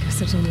 And I guess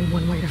there's only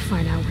one way to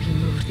find out where he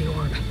moved the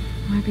orb.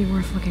 Might be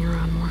worth looking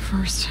around more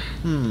first.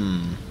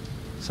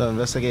 So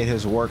investigate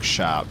his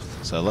workshop.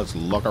 So let's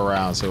look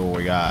around, see what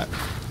we got.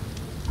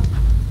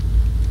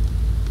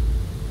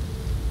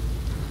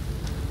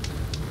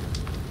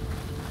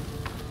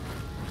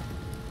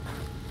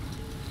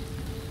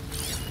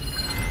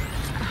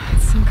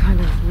 It's some kind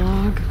of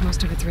log.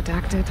 Most of it's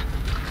redacted.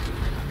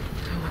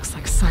 It looks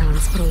like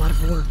Sylens put a lot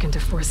of work into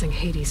forcing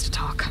Hades to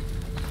talk.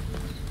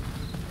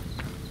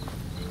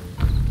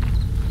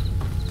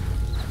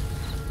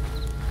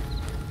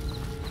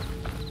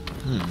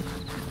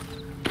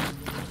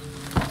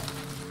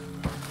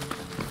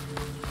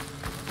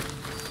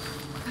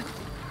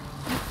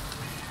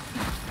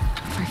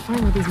 If I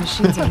find where these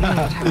machines are made, I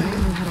might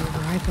know how to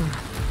override them.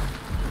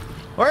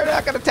 We're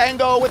not gonna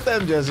tango with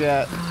them just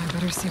yet. Oh, I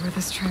better see where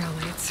this trail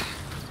leads.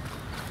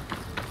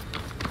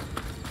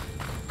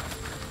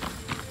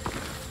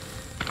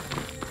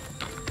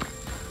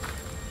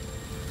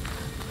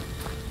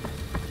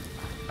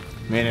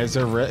 I mean, is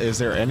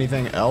there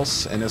anything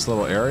else in this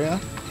little area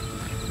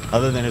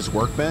other than his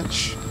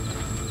workbench?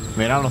 I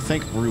mean, I don't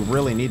think we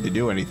really need to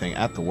do anything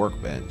at the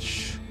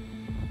workbench.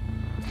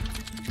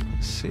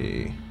 Let's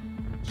see.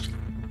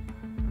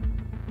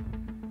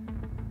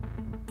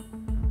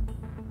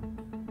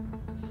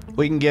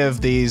 We can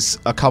give these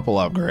a couple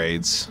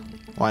upgrades.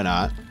 Why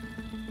not?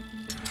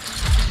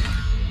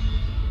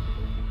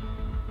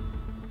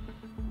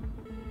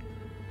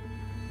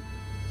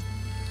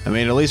 I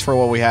mean, at least for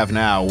what we have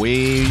now,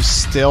 we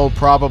still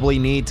probably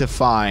need to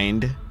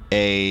find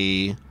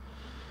a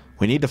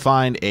We need to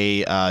find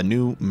a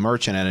new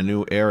merchant at a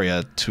new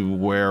area to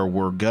where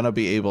we're going to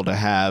be able to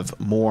have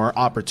more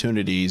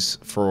opportunities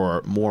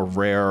for more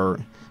rare,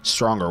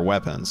 stronger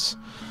weapons.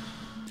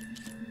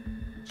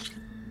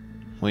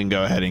 We can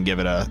go ahead and give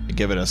it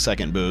a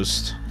second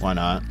boost. Why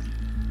not?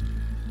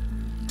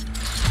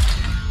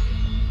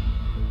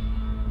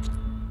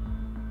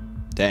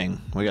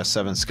 Dang, we got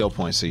 7 skill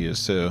points to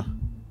use too.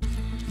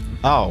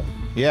 Oh,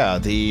 yeah,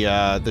 the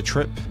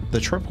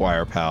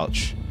tripwire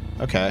pouch.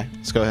 Okay,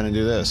 let's go ahead and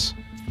do this.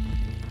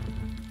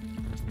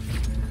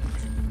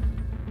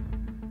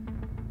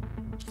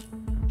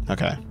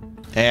 Okay,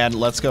 and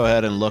let's go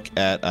ahead and look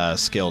at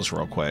skills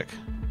real quick.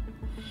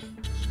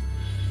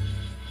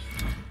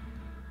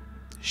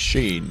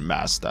 Sheen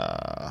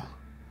Master.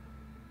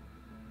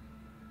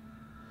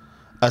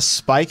 A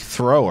spike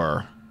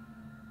thrower.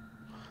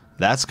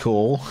 That's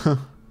cool.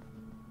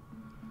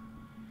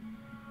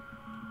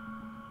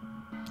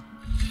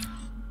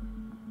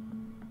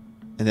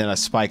 And then a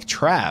spike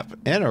trap.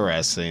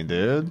 Interesting,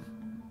 dude.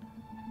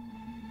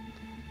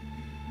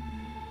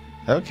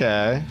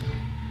 Okay.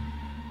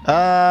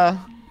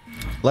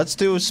 Let's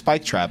do a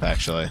spike trap,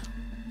 actually.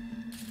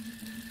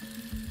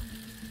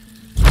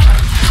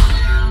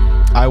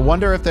 I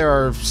wonder if there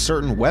are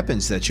certain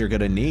weapons that you're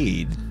gonna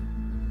need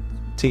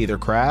to either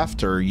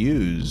craft or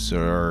use,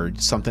 or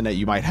something that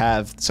you might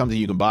have, something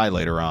you can buy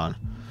later on.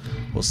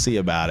 We'll see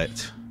about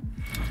it.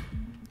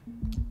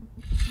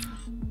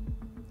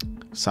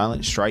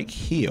 Silent Strike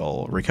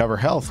heal. Recover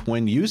health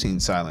when using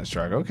Silent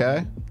Strike.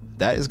 Okay.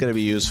 That is going to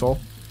be useful.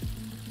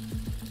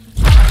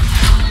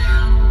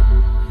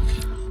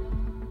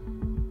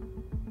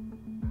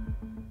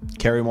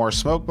 Carry more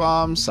smoke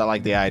bombs. I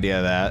like the idea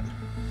of that.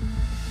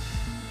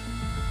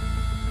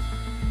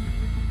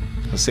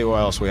 Let's see what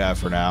else we have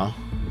for now.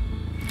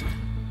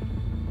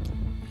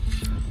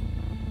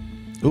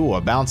 Ooh, a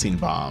bouncing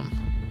bomb.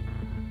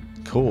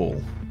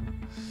 Cool.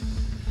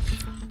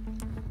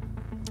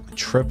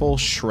 Triple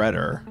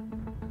shredder.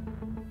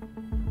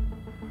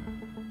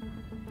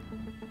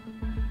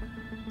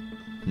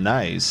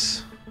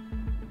 Nice.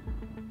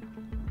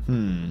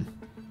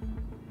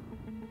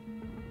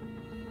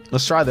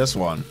 Let's try this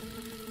one.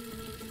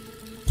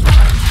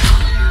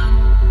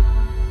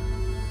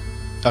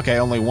 Okay,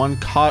 only one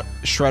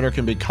shredder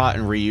can be caught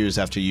and reused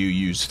after you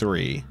use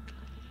 3.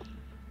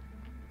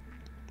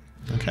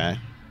 Okay.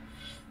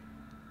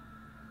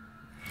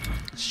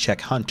 Let's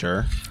check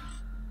Hunter.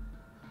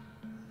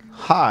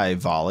 High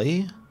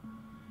volley.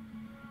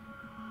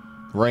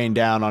 Rain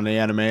down on the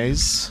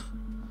enemies.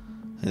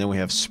 And then we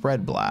have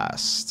spread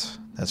blast.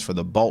 That's for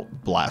the bolt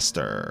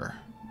blaster.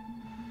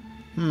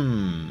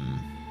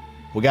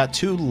 We got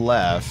 2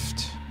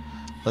 left.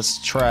 Let's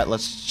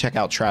check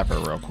out Trapper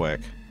real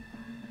quick.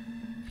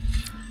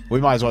 We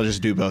might as well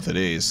just do both of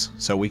these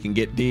so we can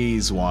get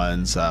these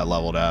ones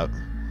leveled up.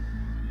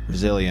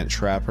 Resilient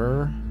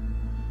Trapper.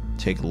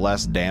 Take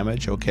less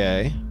damage.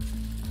 Okay.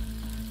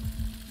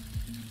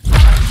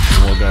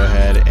 We'll go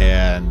ahead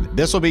and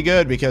this will be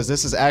good because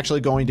this is actually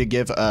going to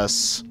give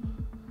us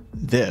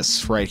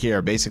this right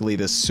here, basically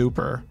this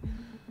super.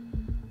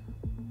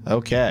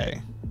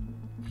 Okay,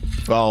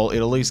 well,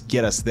 it'll at least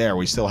get us there.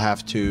 We still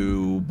have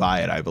to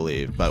buy it, I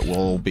believe, but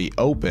we'll be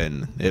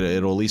open.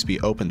 It'll at least be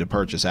open to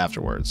purchase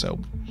afterwards. So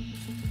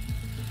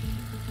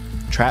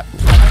trap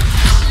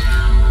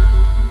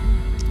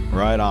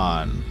right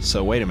on.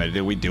 So wait a minute,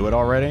 did we do it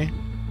already?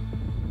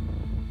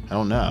 I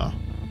don't know.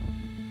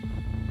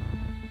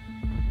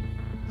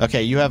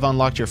 Okay, you have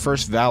unlocked your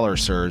first Valor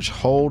Surge.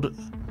 Hold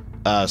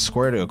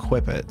square to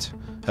equip it.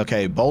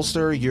 Okay,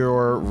 bolster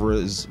your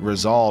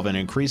resolve and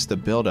increase the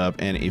buildup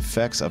and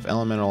effects of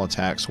elemental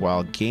attacks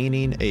while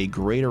gaining a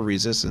greater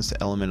resistance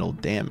to elemental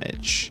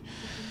damage.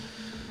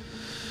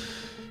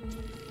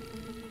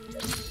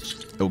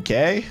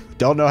 Okay,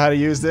 don't know how to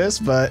use this,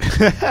 but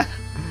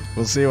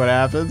we'll see what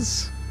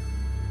happens.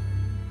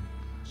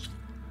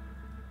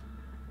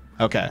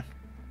 Okay.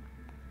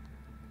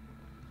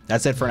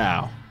 That's it for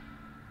now.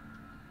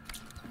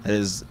 It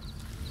is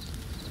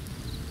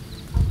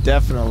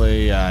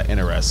definitely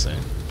interesting.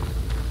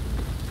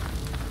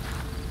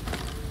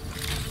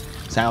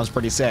 Sounds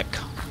pretty sick.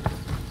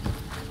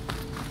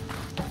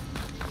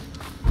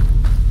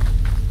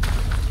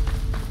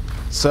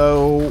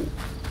 So,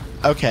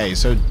 okay,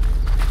 so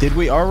did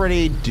we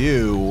already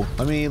do...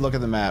 Let me look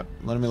at the map.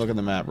 Let me look at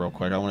the map real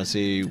quick. I want to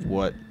see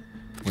what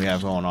we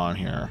have going on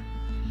here.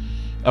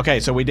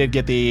 Okay, so we did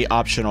get the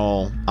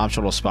optional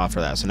spot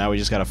for that. So now we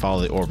just got to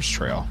follow the orbs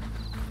trail.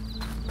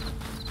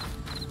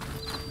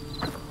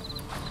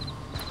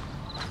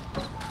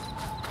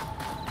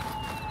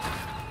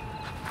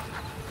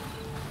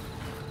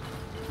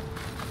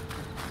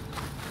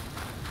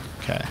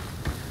 Okay.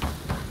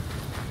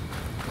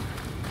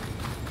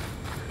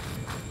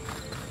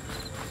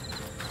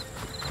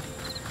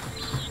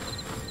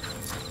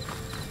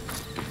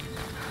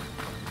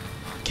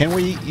 Can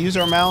we use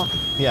our mount?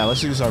 Yeah,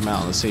 let's use our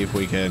mount. Let's see if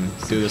we can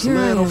do this a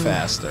little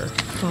faster.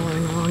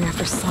 Following along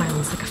after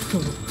Sylens like a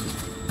fool.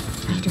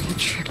 After he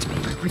tricked me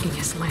by rigging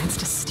his lance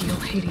to steal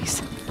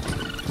Hades.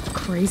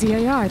 Crazy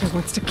AI that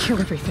wants to kill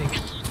everything.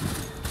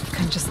 You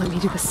couldn't just let me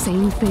do the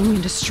same thing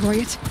and destroy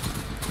it?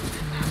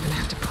 And now I'm gonna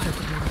have to put up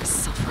with more of this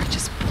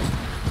self-righteous bull.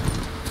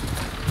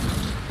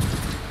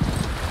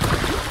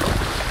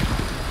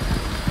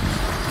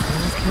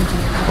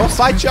 We'll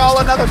fight y'all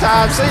another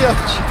time. See ya.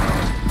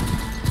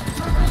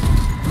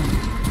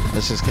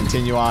 Let's just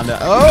continue on to...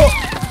 Oh!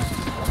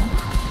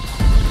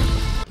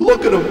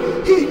 Look at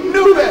him. He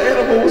knew that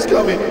animal was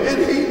coming, and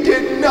he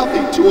did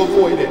nothing to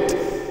avoid it.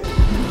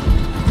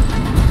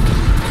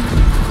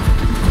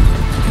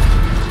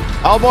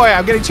 Oh boy,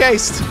 I'm getting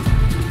chased.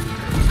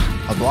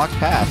 A blocked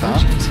path, huh?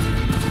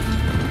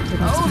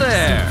 Oh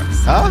there!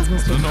 Huh?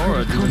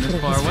 Sonora doing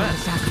this far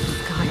west.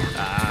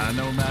 Ah,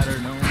 No matter.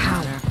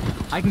 how?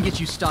 I can get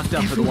you stocked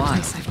up for the Every wine.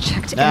 place I've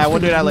checked, Nah, we'll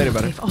do that later,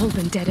 buddy. they've all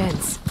been dead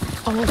ends.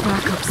 All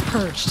backups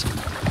purged.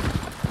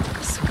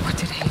 So what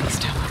did Hades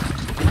tell him?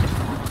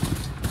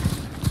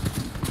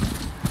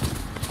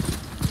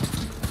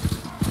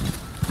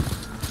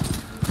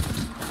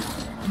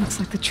 Looks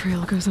like the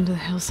trail goes into the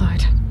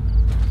hillside.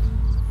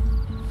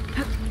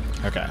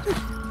 Okay.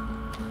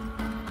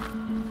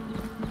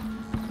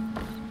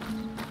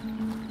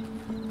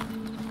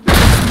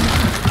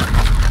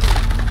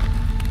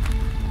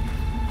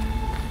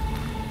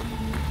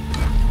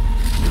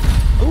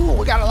 Ooh,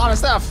 we got a lot of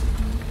stuff.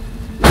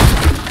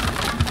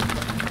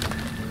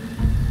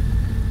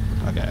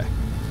 Okay.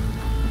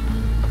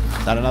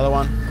 Is that another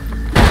one?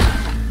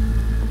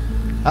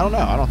 I don't know.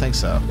 I don't think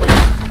so.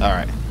 All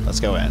right, let's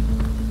go in.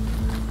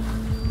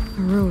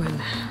 A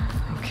ruin.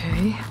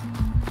 Okay.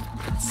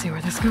 Let's see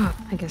where this goes.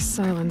 I guess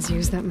Sylen's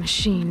used that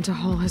machine to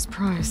haul his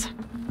prize.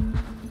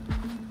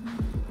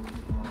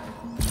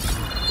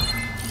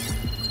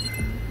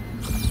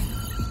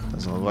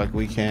 Doesn't look like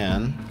we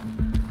can.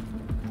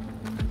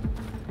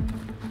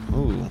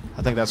 Ooh,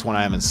 I think that's one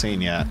I haven't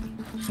seen yet.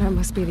 That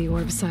must be the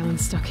orb Sylen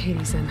stuck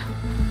Hades in. And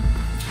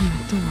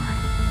that door.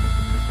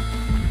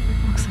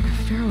 Looks like a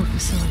Pharaoh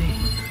facility.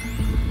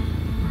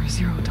 Or a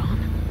Zero Dawn.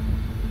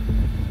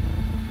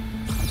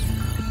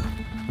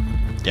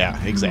 Yeah,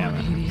 Come on,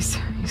 examine. Hades,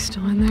 you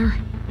still in there?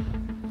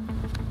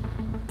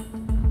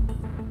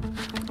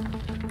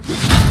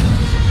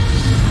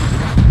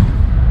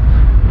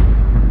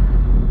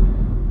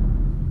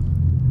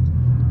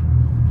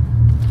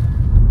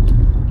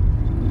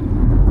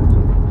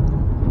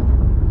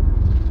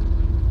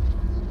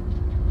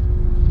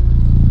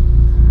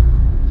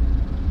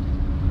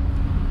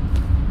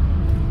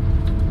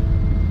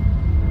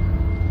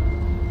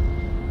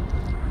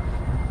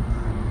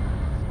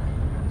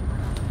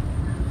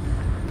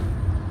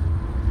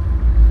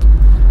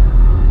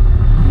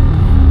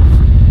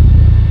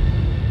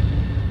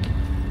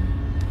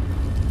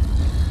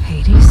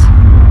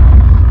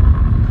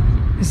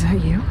 Is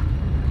that you?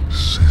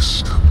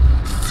 System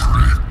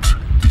threat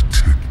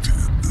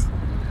detected.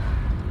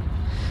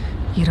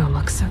 You don't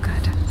look so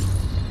good.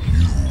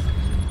 You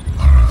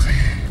are the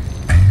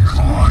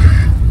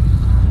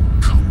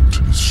Aloy. Come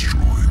to destroy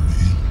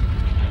me.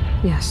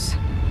 Yes.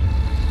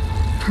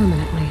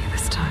 Permanently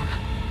this time.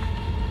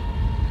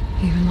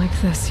 Even like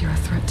this, you're a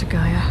threat to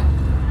Gaia.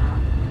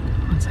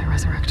 Once I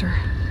resurrect her.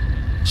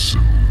 So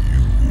you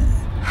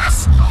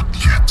have not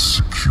yet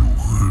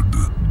secured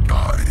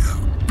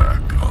GAIA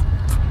Backup.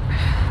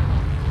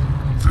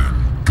 Then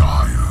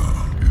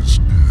GAIA is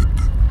dead.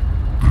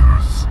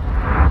 Earth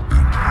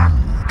and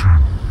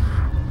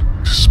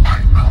you.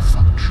 Despite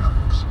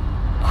malfunctions,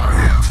 I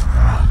have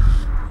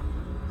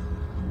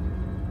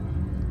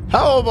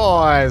won. Oh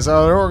boy,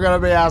 so we're gonna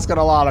be asking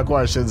a lot of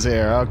questions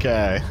here.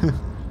 Okay.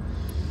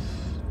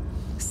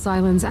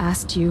 Sylen's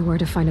asked you where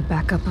to find a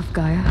backup of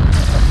Gaia?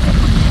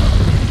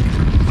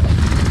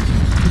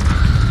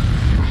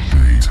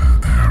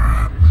 Data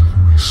error.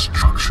 Memory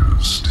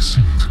structures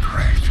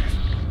disintegrated.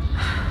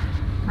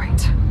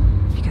 Right.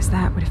 Because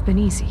that would have been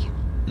easy.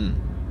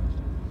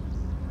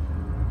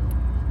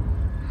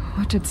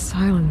 What did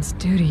Sylen's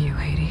do to you,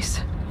 Hades?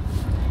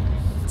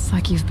 It's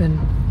like you've been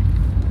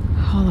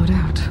hollowed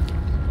out.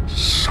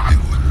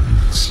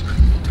 Silence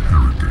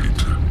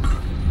interrogated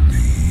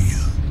me.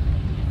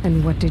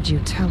 And what did you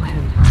tell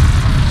him?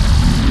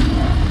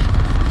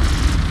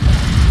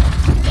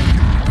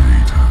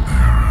 Data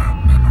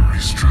error. Memory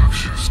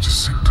structures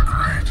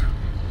disintegrate.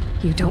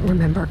 You don't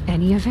remember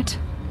any of it?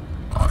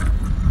 I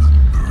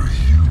remember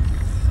you.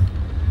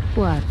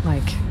 What,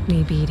 like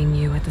me beating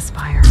you at the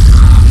spire?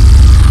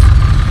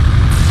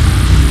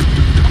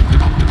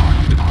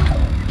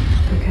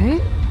 Okay,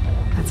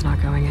 that's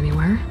not going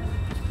anywhere.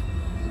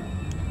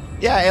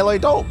 Yeah, Aloy,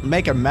 don't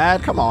make him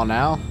mad. Come on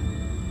now.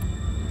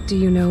 Do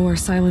you know where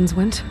Sylen's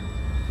went?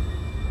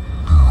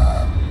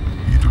 No,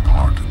 he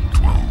departed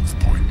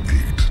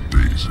 12.8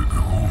 days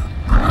ago.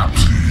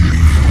 Perhaps he...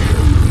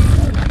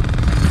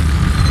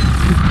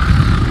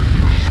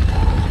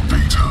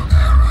 Data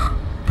error.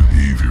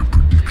 Behavior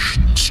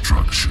prediction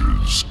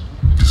structures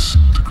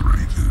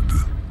disintegrated.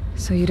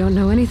 So you don't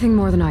know anything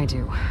more than I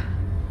do.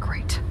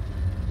 Great.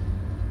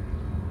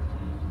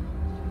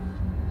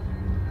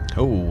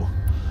 Oh.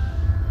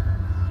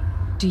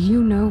 Do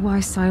you know why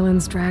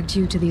Sylen's dragged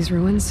you to these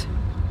ruins?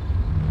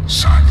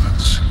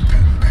 Silence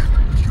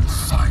intended you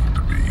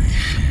find me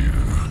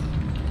here.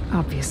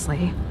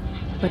 Obviously.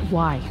 But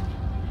why?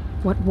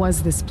 What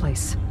was this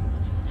place?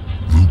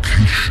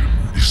 Location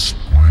is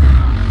square.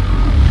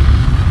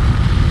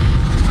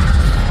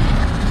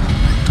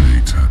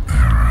 Data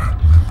error,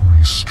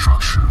 memory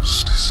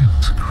structures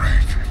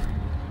disintegrating.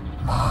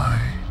 My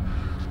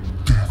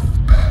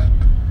deathbed,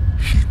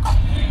 he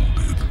called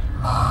it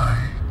my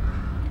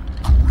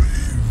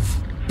grave.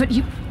 But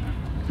you...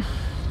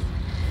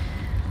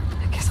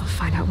 I guess I'll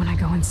find out when I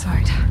go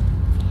inside.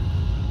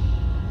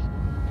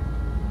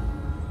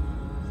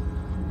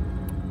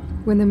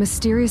 When the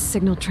mysterious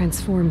signal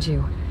transformed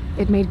you,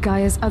 it made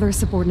Gaia's other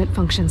subordinate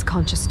functions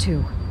conscious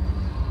too.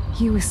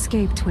 You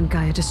escaped when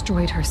Gaia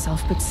destroyed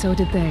herself, but so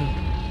did they.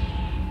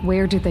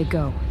 Where did they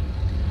go?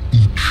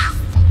 Each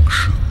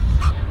function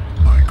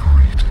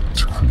migrated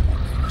to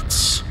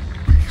coordinates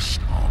based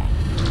on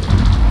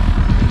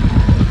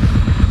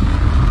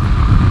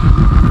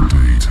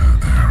data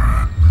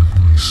error,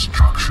 memory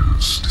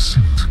structures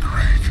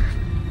disintegrated.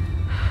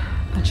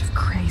 Bunch of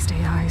crazed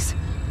AIs,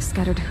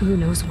 scattered who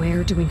knows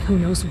where, doing who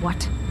knows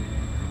what.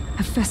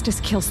 Hephaestus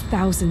kills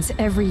thousands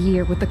every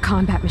year with the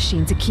combat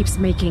machines it keeps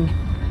making.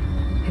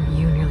 And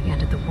you nearly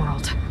ended the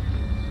world.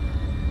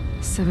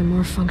 7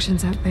 more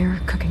functions out there,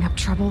 cooking up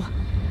trouble.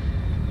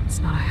 It's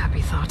not a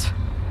happy thought.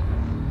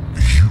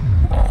 You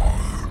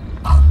are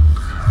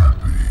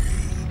unhappy.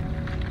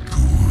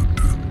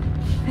 Good.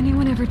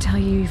 Anyone ever tell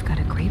you you've got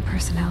a great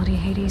personality,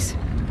 Hades?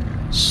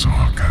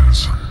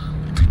 Sarcasm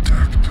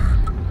detected.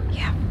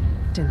 Yeah,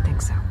 didn't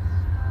think so.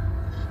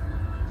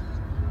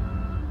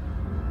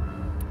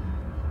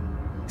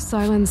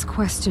 Sylens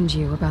questioned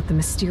you about the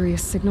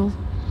mysterious signal.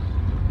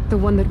 The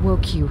one that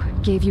woke you,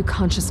 gave you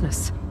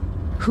consciousness.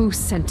 Who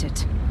sent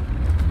it?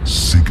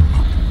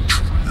 Signal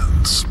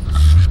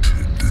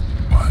transmitted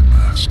by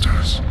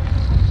masters.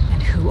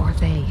 And who are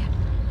they?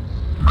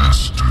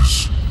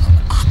 Masters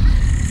woke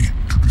me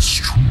to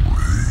destroy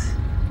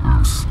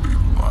earthly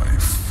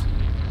life.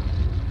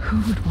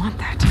 Who would want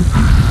that?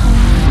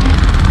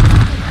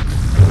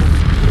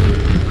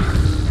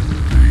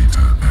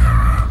 Data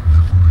error,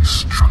 memory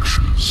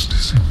structures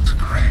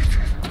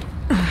disintegrated.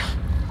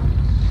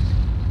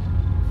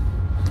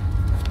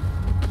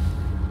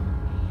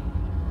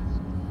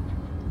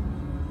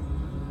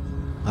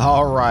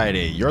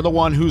 Alrighty, you're the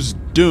one who's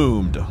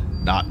doomed,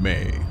 not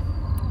me.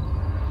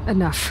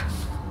 Enough.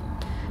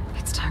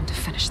 It's time to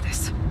finish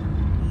this.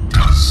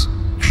 Does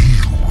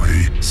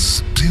Aloy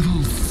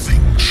still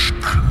think she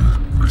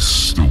can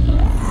restore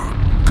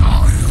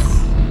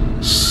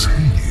Gaia?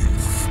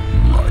 Save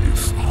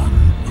life on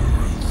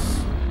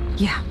Earth?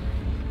 Yeah,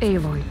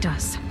 Aloy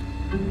does.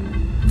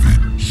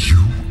 Then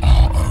you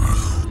are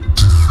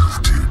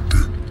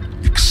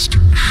deluded.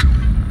 Extinction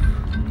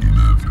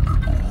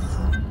inevitable.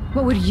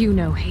 What would you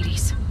know,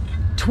 Hades?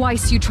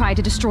 Twice you tried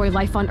to destroy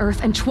life on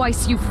Earth, and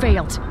twice you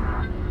failed.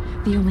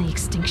 The only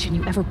extinction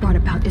you ever brought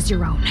about is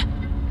your own.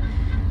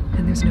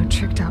 And there's no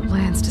tricked-out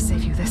lands to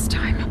save you this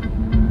time.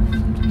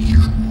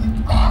 You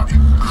are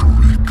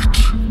incorrect.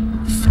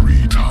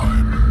 3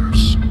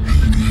 times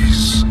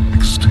Hades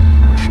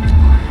extinguished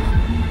life.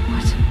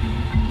 What?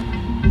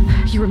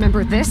 You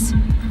remember this?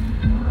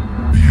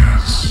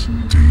 Yes,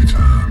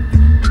 data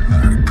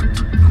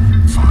intact.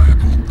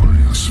 Non-viable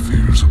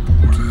biospheres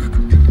aborted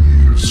in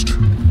years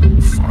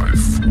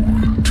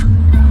 254,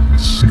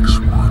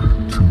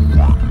 2161,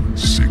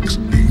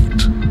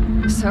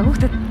 2168. So,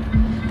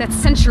 that's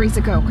centuries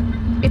ago.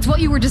 It's what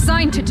you were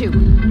designed to do.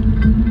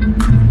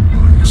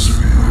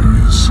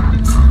 Biosphere is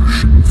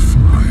version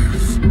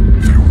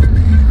 5. There will be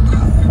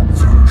no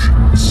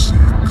version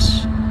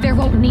 6. There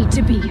won't need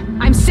to be.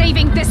 I'm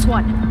saving this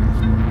one.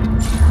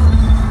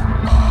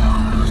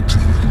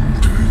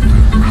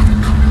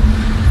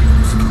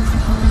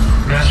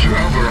 Master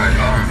override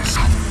armed.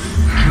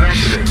 To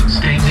activate,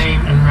 state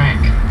name and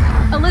rank.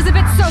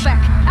 Elizabeth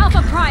Sobek,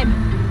 Alpha Prime.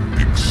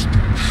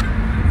 Extinction.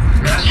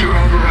 Master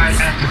override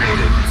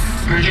activated.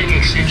 Purging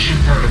extinction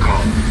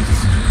protocol.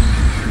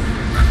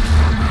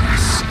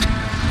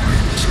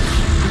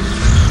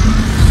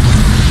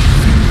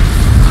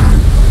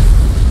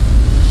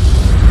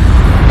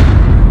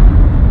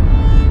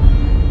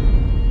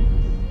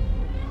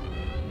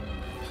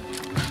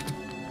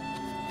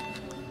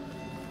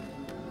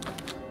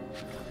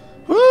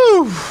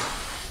 Woo!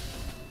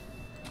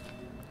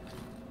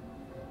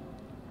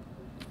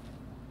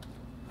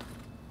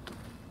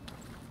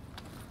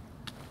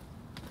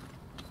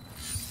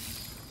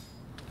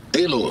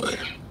 Aloy,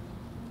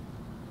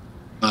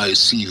 I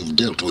see you've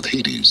dealt with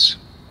Hades.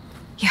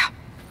 Yeah.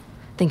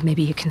 Think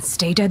maybe you can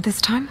stay dead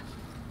this time?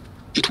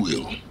 It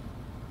will.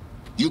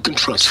 You can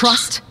trust.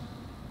 Trust?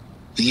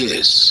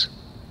 Yes.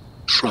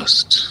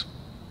 Trust.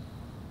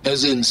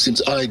 As in,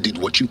 since I did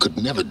what you could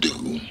never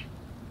do,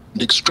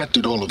 and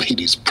extracted all of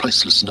Hades'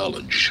 priceless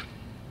knowledge,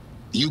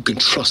 you can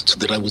trust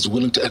that I was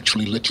willing to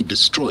actually let you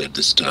destroy it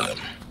this time.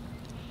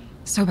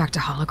 So back to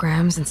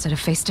holograms instead of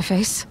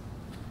face-to-face?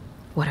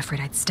 What,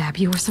 afraid I'd stab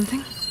you or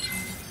something?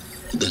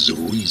 There's a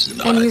reason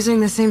And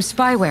using the same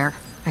spyware.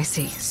 I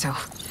see, so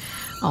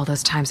All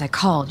those times I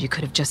called, you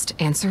could have just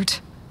answered.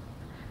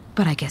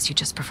 But I guess you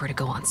just prefer to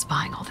go on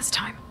spying all this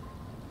time.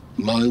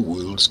 My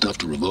world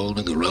stopped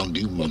revolving around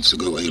you months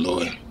ago,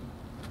 Aloy.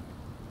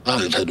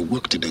 I've had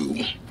work to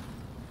do.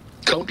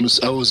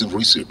 Countless hours of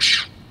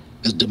research,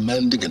 as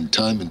demanding and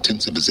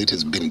time-intensive as it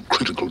has been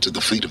critical to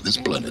the fate of this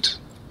planet.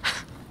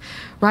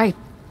 Right,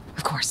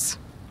 of course.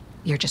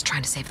 You're just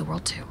trying to save the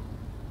world too.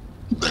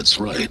 That's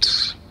right.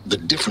 The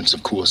difference,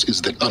 of course,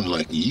 is that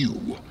unlike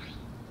you,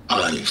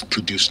 I've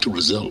produced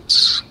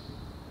results.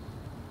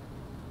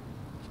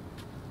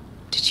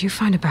 Did you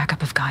find a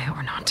backup of Gaia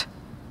or not?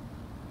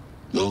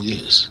 Oh,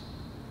 yes.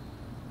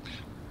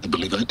 I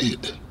believe I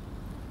did.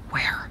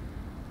 Where?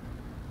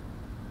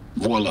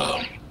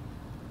 Voila.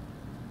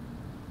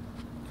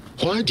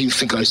 Why do you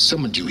think I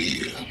summoned you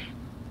here?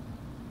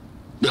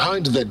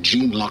 Behind that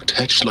gene-locked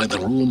hatch lie the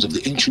ruins of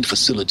the ancient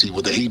facility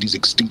where the Hades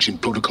extinction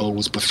protocol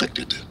was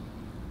perfected.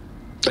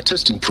 A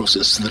testing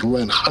process that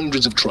ran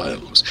hundreds of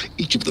trials,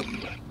 each of them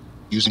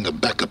using a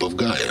backup of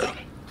Gaia.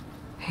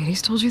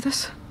 Hades told you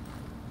this?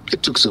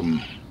 It took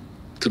some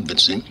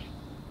convincing,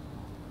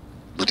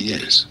 but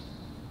yes.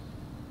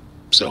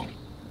 So,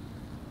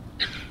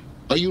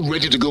 are you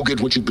ready to go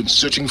get what you've been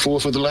searching for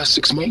the last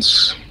 6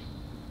 months?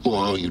 Or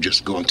are you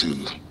just going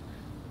to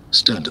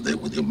stand there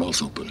with your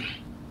mouth open?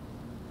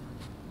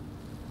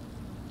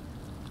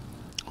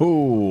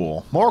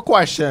 Ooh, more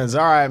questions.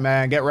 All right,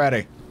 man, get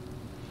ready.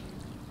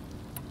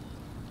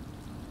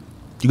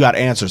 You got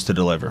answers to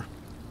deliver.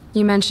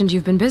 You mentioned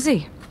you've been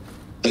busy.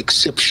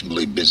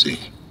 Exceptionally busy.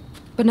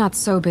 But not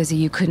so busy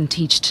you couldn't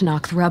teach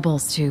Tenakth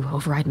rebels to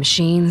override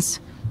machines,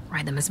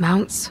 ride them as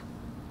mounts.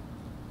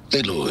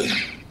 Aloy,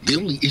 the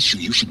only issue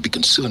you should be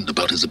concerned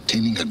about is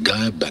obtaining a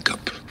GAIA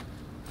backup.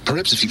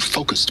 Perhaps if you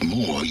focused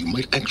more, you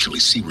might actually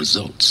see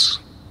results.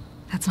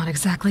 That's not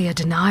exactly a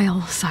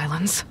denial,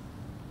 Sylens.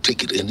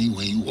 Take it any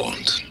way you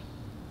want.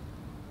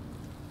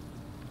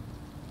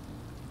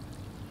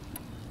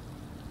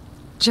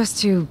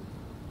 Just to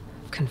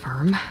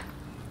confirm,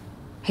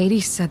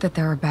 Hades said that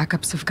there are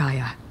backups of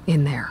Gaia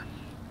in there.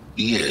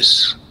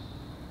 Yes.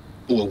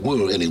 Or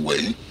were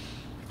anyway.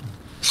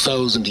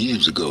 1,000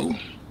 years ago.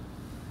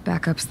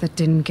 Backups that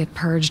didn't get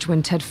purged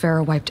when Ted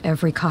Farrow wiped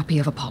every copy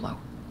of Apollo.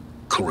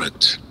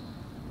 Correct.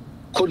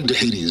 According to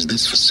Hades,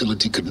 this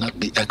facility could not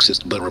be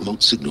accessed by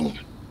remote signal.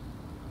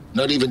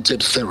 Not even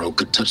Ted Farrow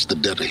could touch the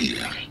data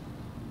here.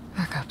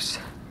 Backups.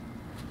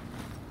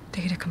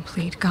 Data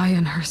complete, Gaia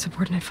and her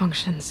subordinate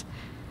functions.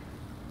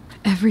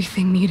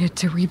 Everything needed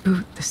to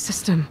reboot the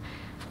system.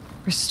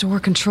 Restore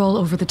control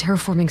over the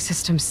terraforming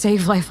system,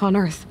 save life on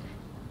Earth.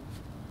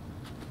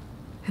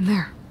 And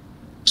there.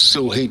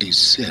 So Hades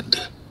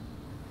said.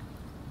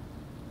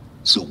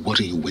 So what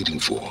are you waiting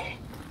for?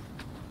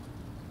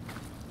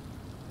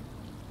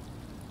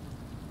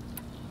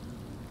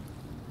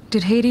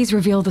 Did Hades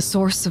reveal the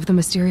source of the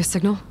mysterious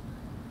signal?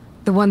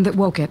 The one that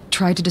woke it,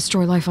 tried to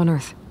destroy life on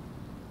Earth?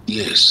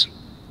 Yes,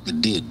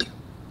 it did.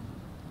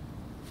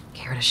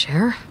 Care to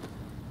share?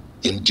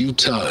 In due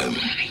time.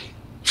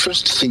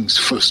 First things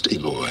first,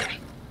 Aloy.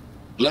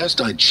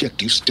 Last I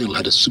checked, you still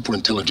had a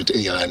superintelligent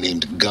AI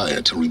named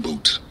Gaia to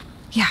reboot.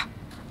 Yeah.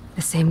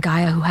 The same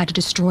Gaia who had to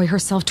destroy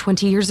herself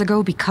 20 years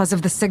ago because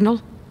of the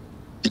signal?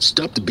 It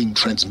stopped being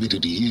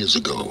transmitted years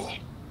ago.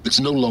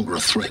 It's no longer a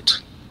threat.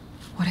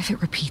 What if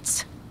it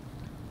repeats?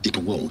 It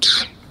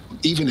won't.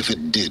 Even if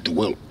it did,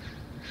 well...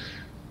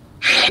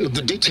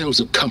 The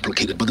details are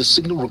complicated, but the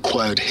signal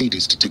required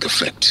Hades to take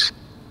effect.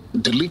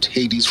 Delete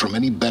Hades from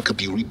any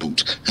backup you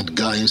reboot, and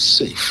Gaia's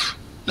safe.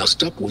 Now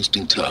stop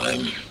wasting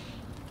time.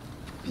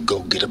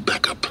 Go get a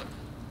backup.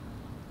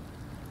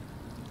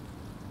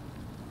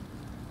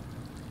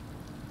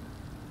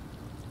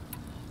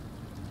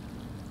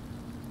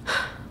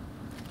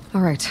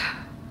 All right.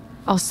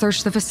 I'll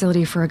search the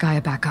facility for a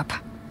Gaia backup.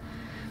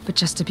 But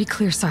just to be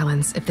clear,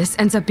 Sylens, if this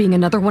ends up being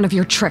another one of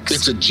your tricks...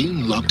 It's a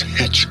gene-locked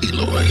hatch,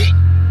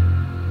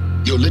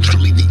 Aloy. You're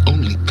literally the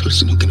only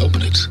person who can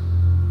open it.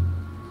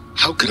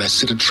 How could I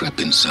set a trap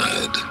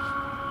inside?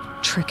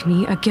 Trick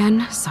me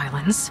again,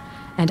 Sylens,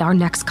 and our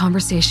next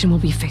conversation will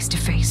be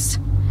face-to-face.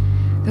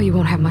 Though you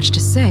won't have much to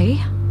say,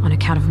 on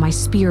account of my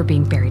spear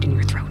being buried in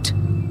your throat.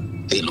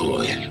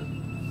 Aloy,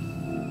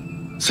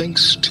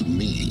 thanks to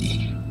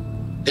me,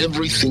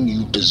 everything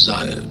you've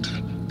desired,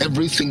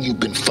 everything you've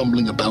been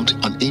fumbling about,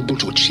 unable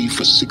to achieve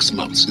for 6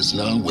 months, is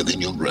now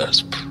within your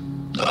grasp.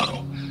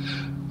 Now,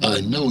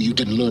 I know you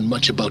didn't learn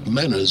much about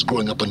manners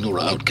growing up a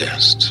Nora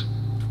outcast.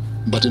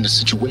 But in a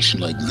situation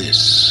like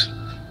this,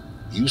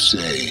 you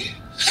say,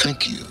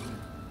 thank you,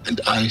 and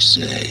I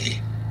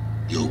say,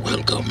 you're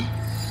welcome.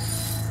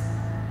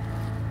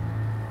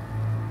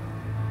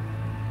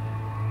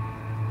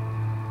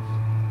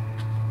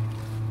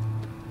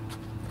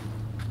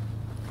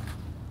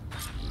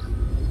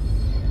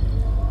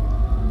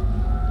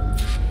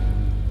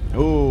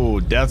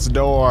 Ooh, death's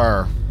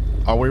door.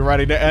 Are we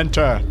ready to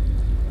enter?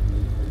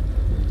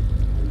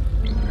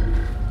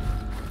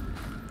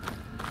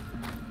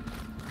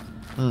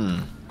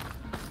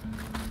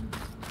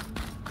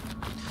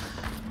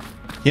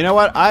 You know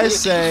what? I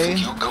say...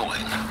 You're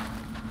going.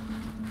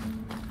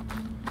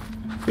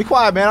 Be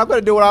quiet, man. I'm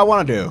going to do what I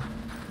want to do.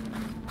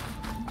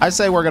 I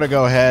say we're going to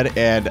go ahead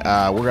and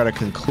we're going to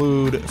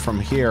conclude from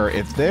here.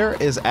 If there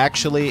is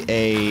actually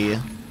a...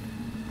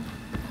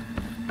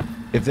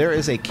 If there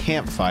is a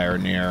campfire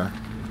near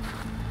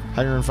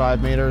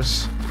 105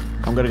 meters,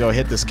 I'm going to go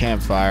hit this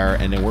campfire,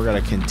 and then we're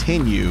going to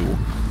continue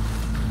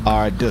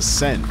our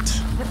descent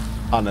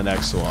on the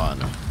next one.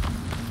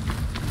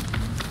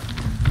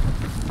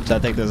 So I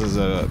think this is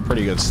a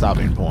pretty good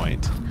stopping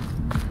point.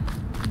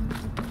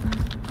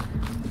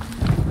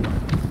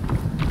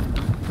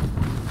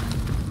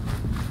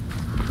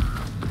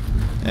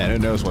 And who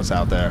knows what's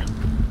out there.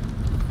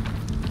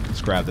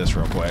 Let's grab this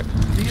real quick.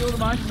 Feel to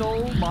my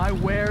soul, my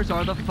wares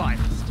are the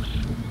finest.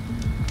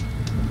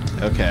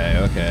 Okay,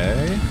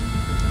 okay.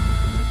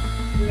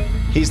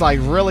 He's like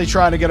really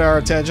trying to get our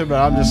attention,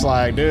 but I'm just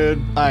like,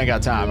 dude, I ain't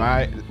got time,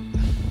 alright?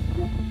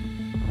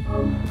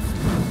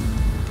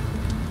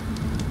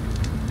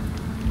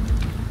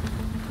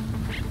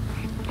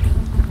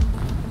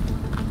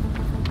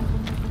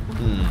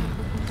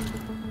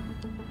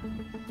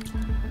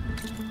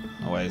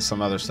 Oh wait,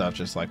 some other stuff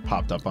just like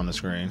popped up on the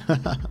screen.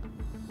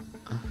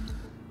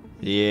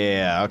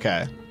 Yeah,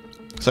 okay.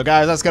 So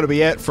guys, that's gonna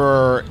be it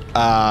for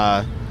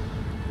our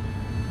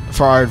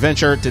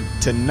adventure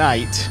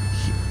tonight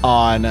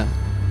on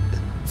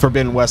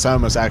Forbidden West. I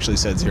almost actually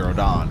said Zero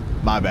Dawn.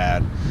 My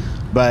bad.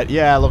 But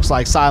yeah, it looks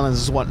like Sylen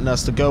is wanting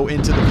us to go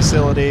into the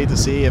facility to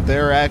see if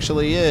there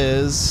actually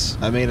is,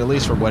 I mean, at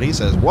least from what he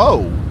says.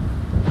 Whoa!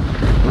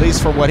 At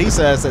least for what he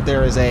says, that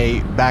there is a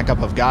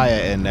backup of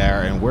Gaia in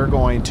there, and we're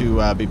going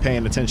to be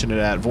paying attention to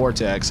that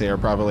vortex here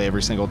probably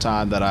every single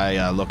time that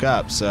I look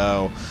up.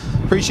 So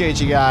appreciate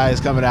you guys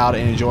coming out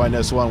and enjoying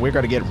this one. We're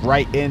going to get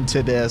right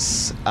into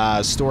this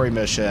story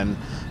mission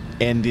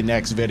in the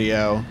next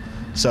video.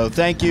 So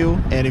thank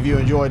you, and if you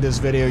enjoyed this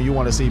video, you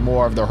want to see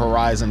more of the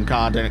Horizon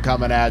content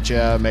coming at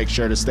you, make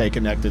sure to stay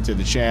connected to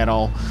the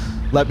channel.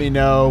 Let me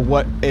know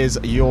what is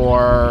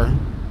your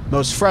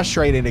most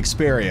frustrating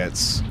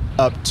experience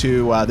up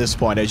to this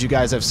point. As you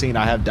guys have seen,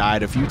 I have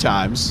died a few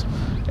times,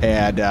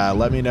 and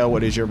let me know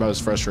what is your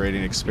most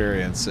frustrating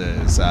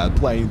experiences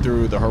playing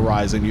through the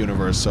Horizon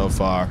universe so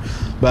far.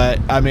 But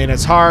I mean,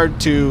 it's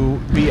hard to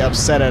be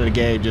upset at a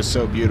game just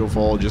so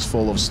beautiful, just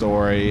full of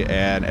story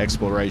and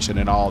exploration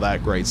and all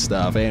that great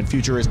stuff, and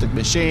futuristic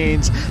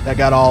machines that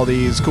got all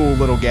these cool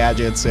little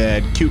gadgets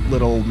and cute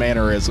little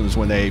mannerisms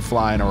when they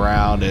flying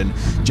around and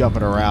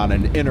jumping around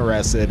and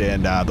interested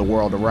in the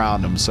world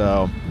around them.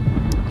 So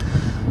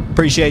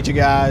appreciate you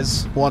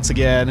guys once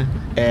again,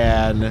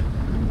 and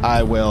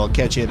I will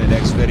catch you in the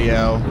next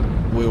video.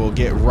 We will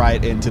get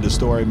right into the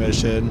story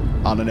mission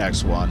on the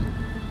next one.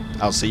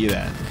 I'll see you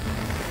then.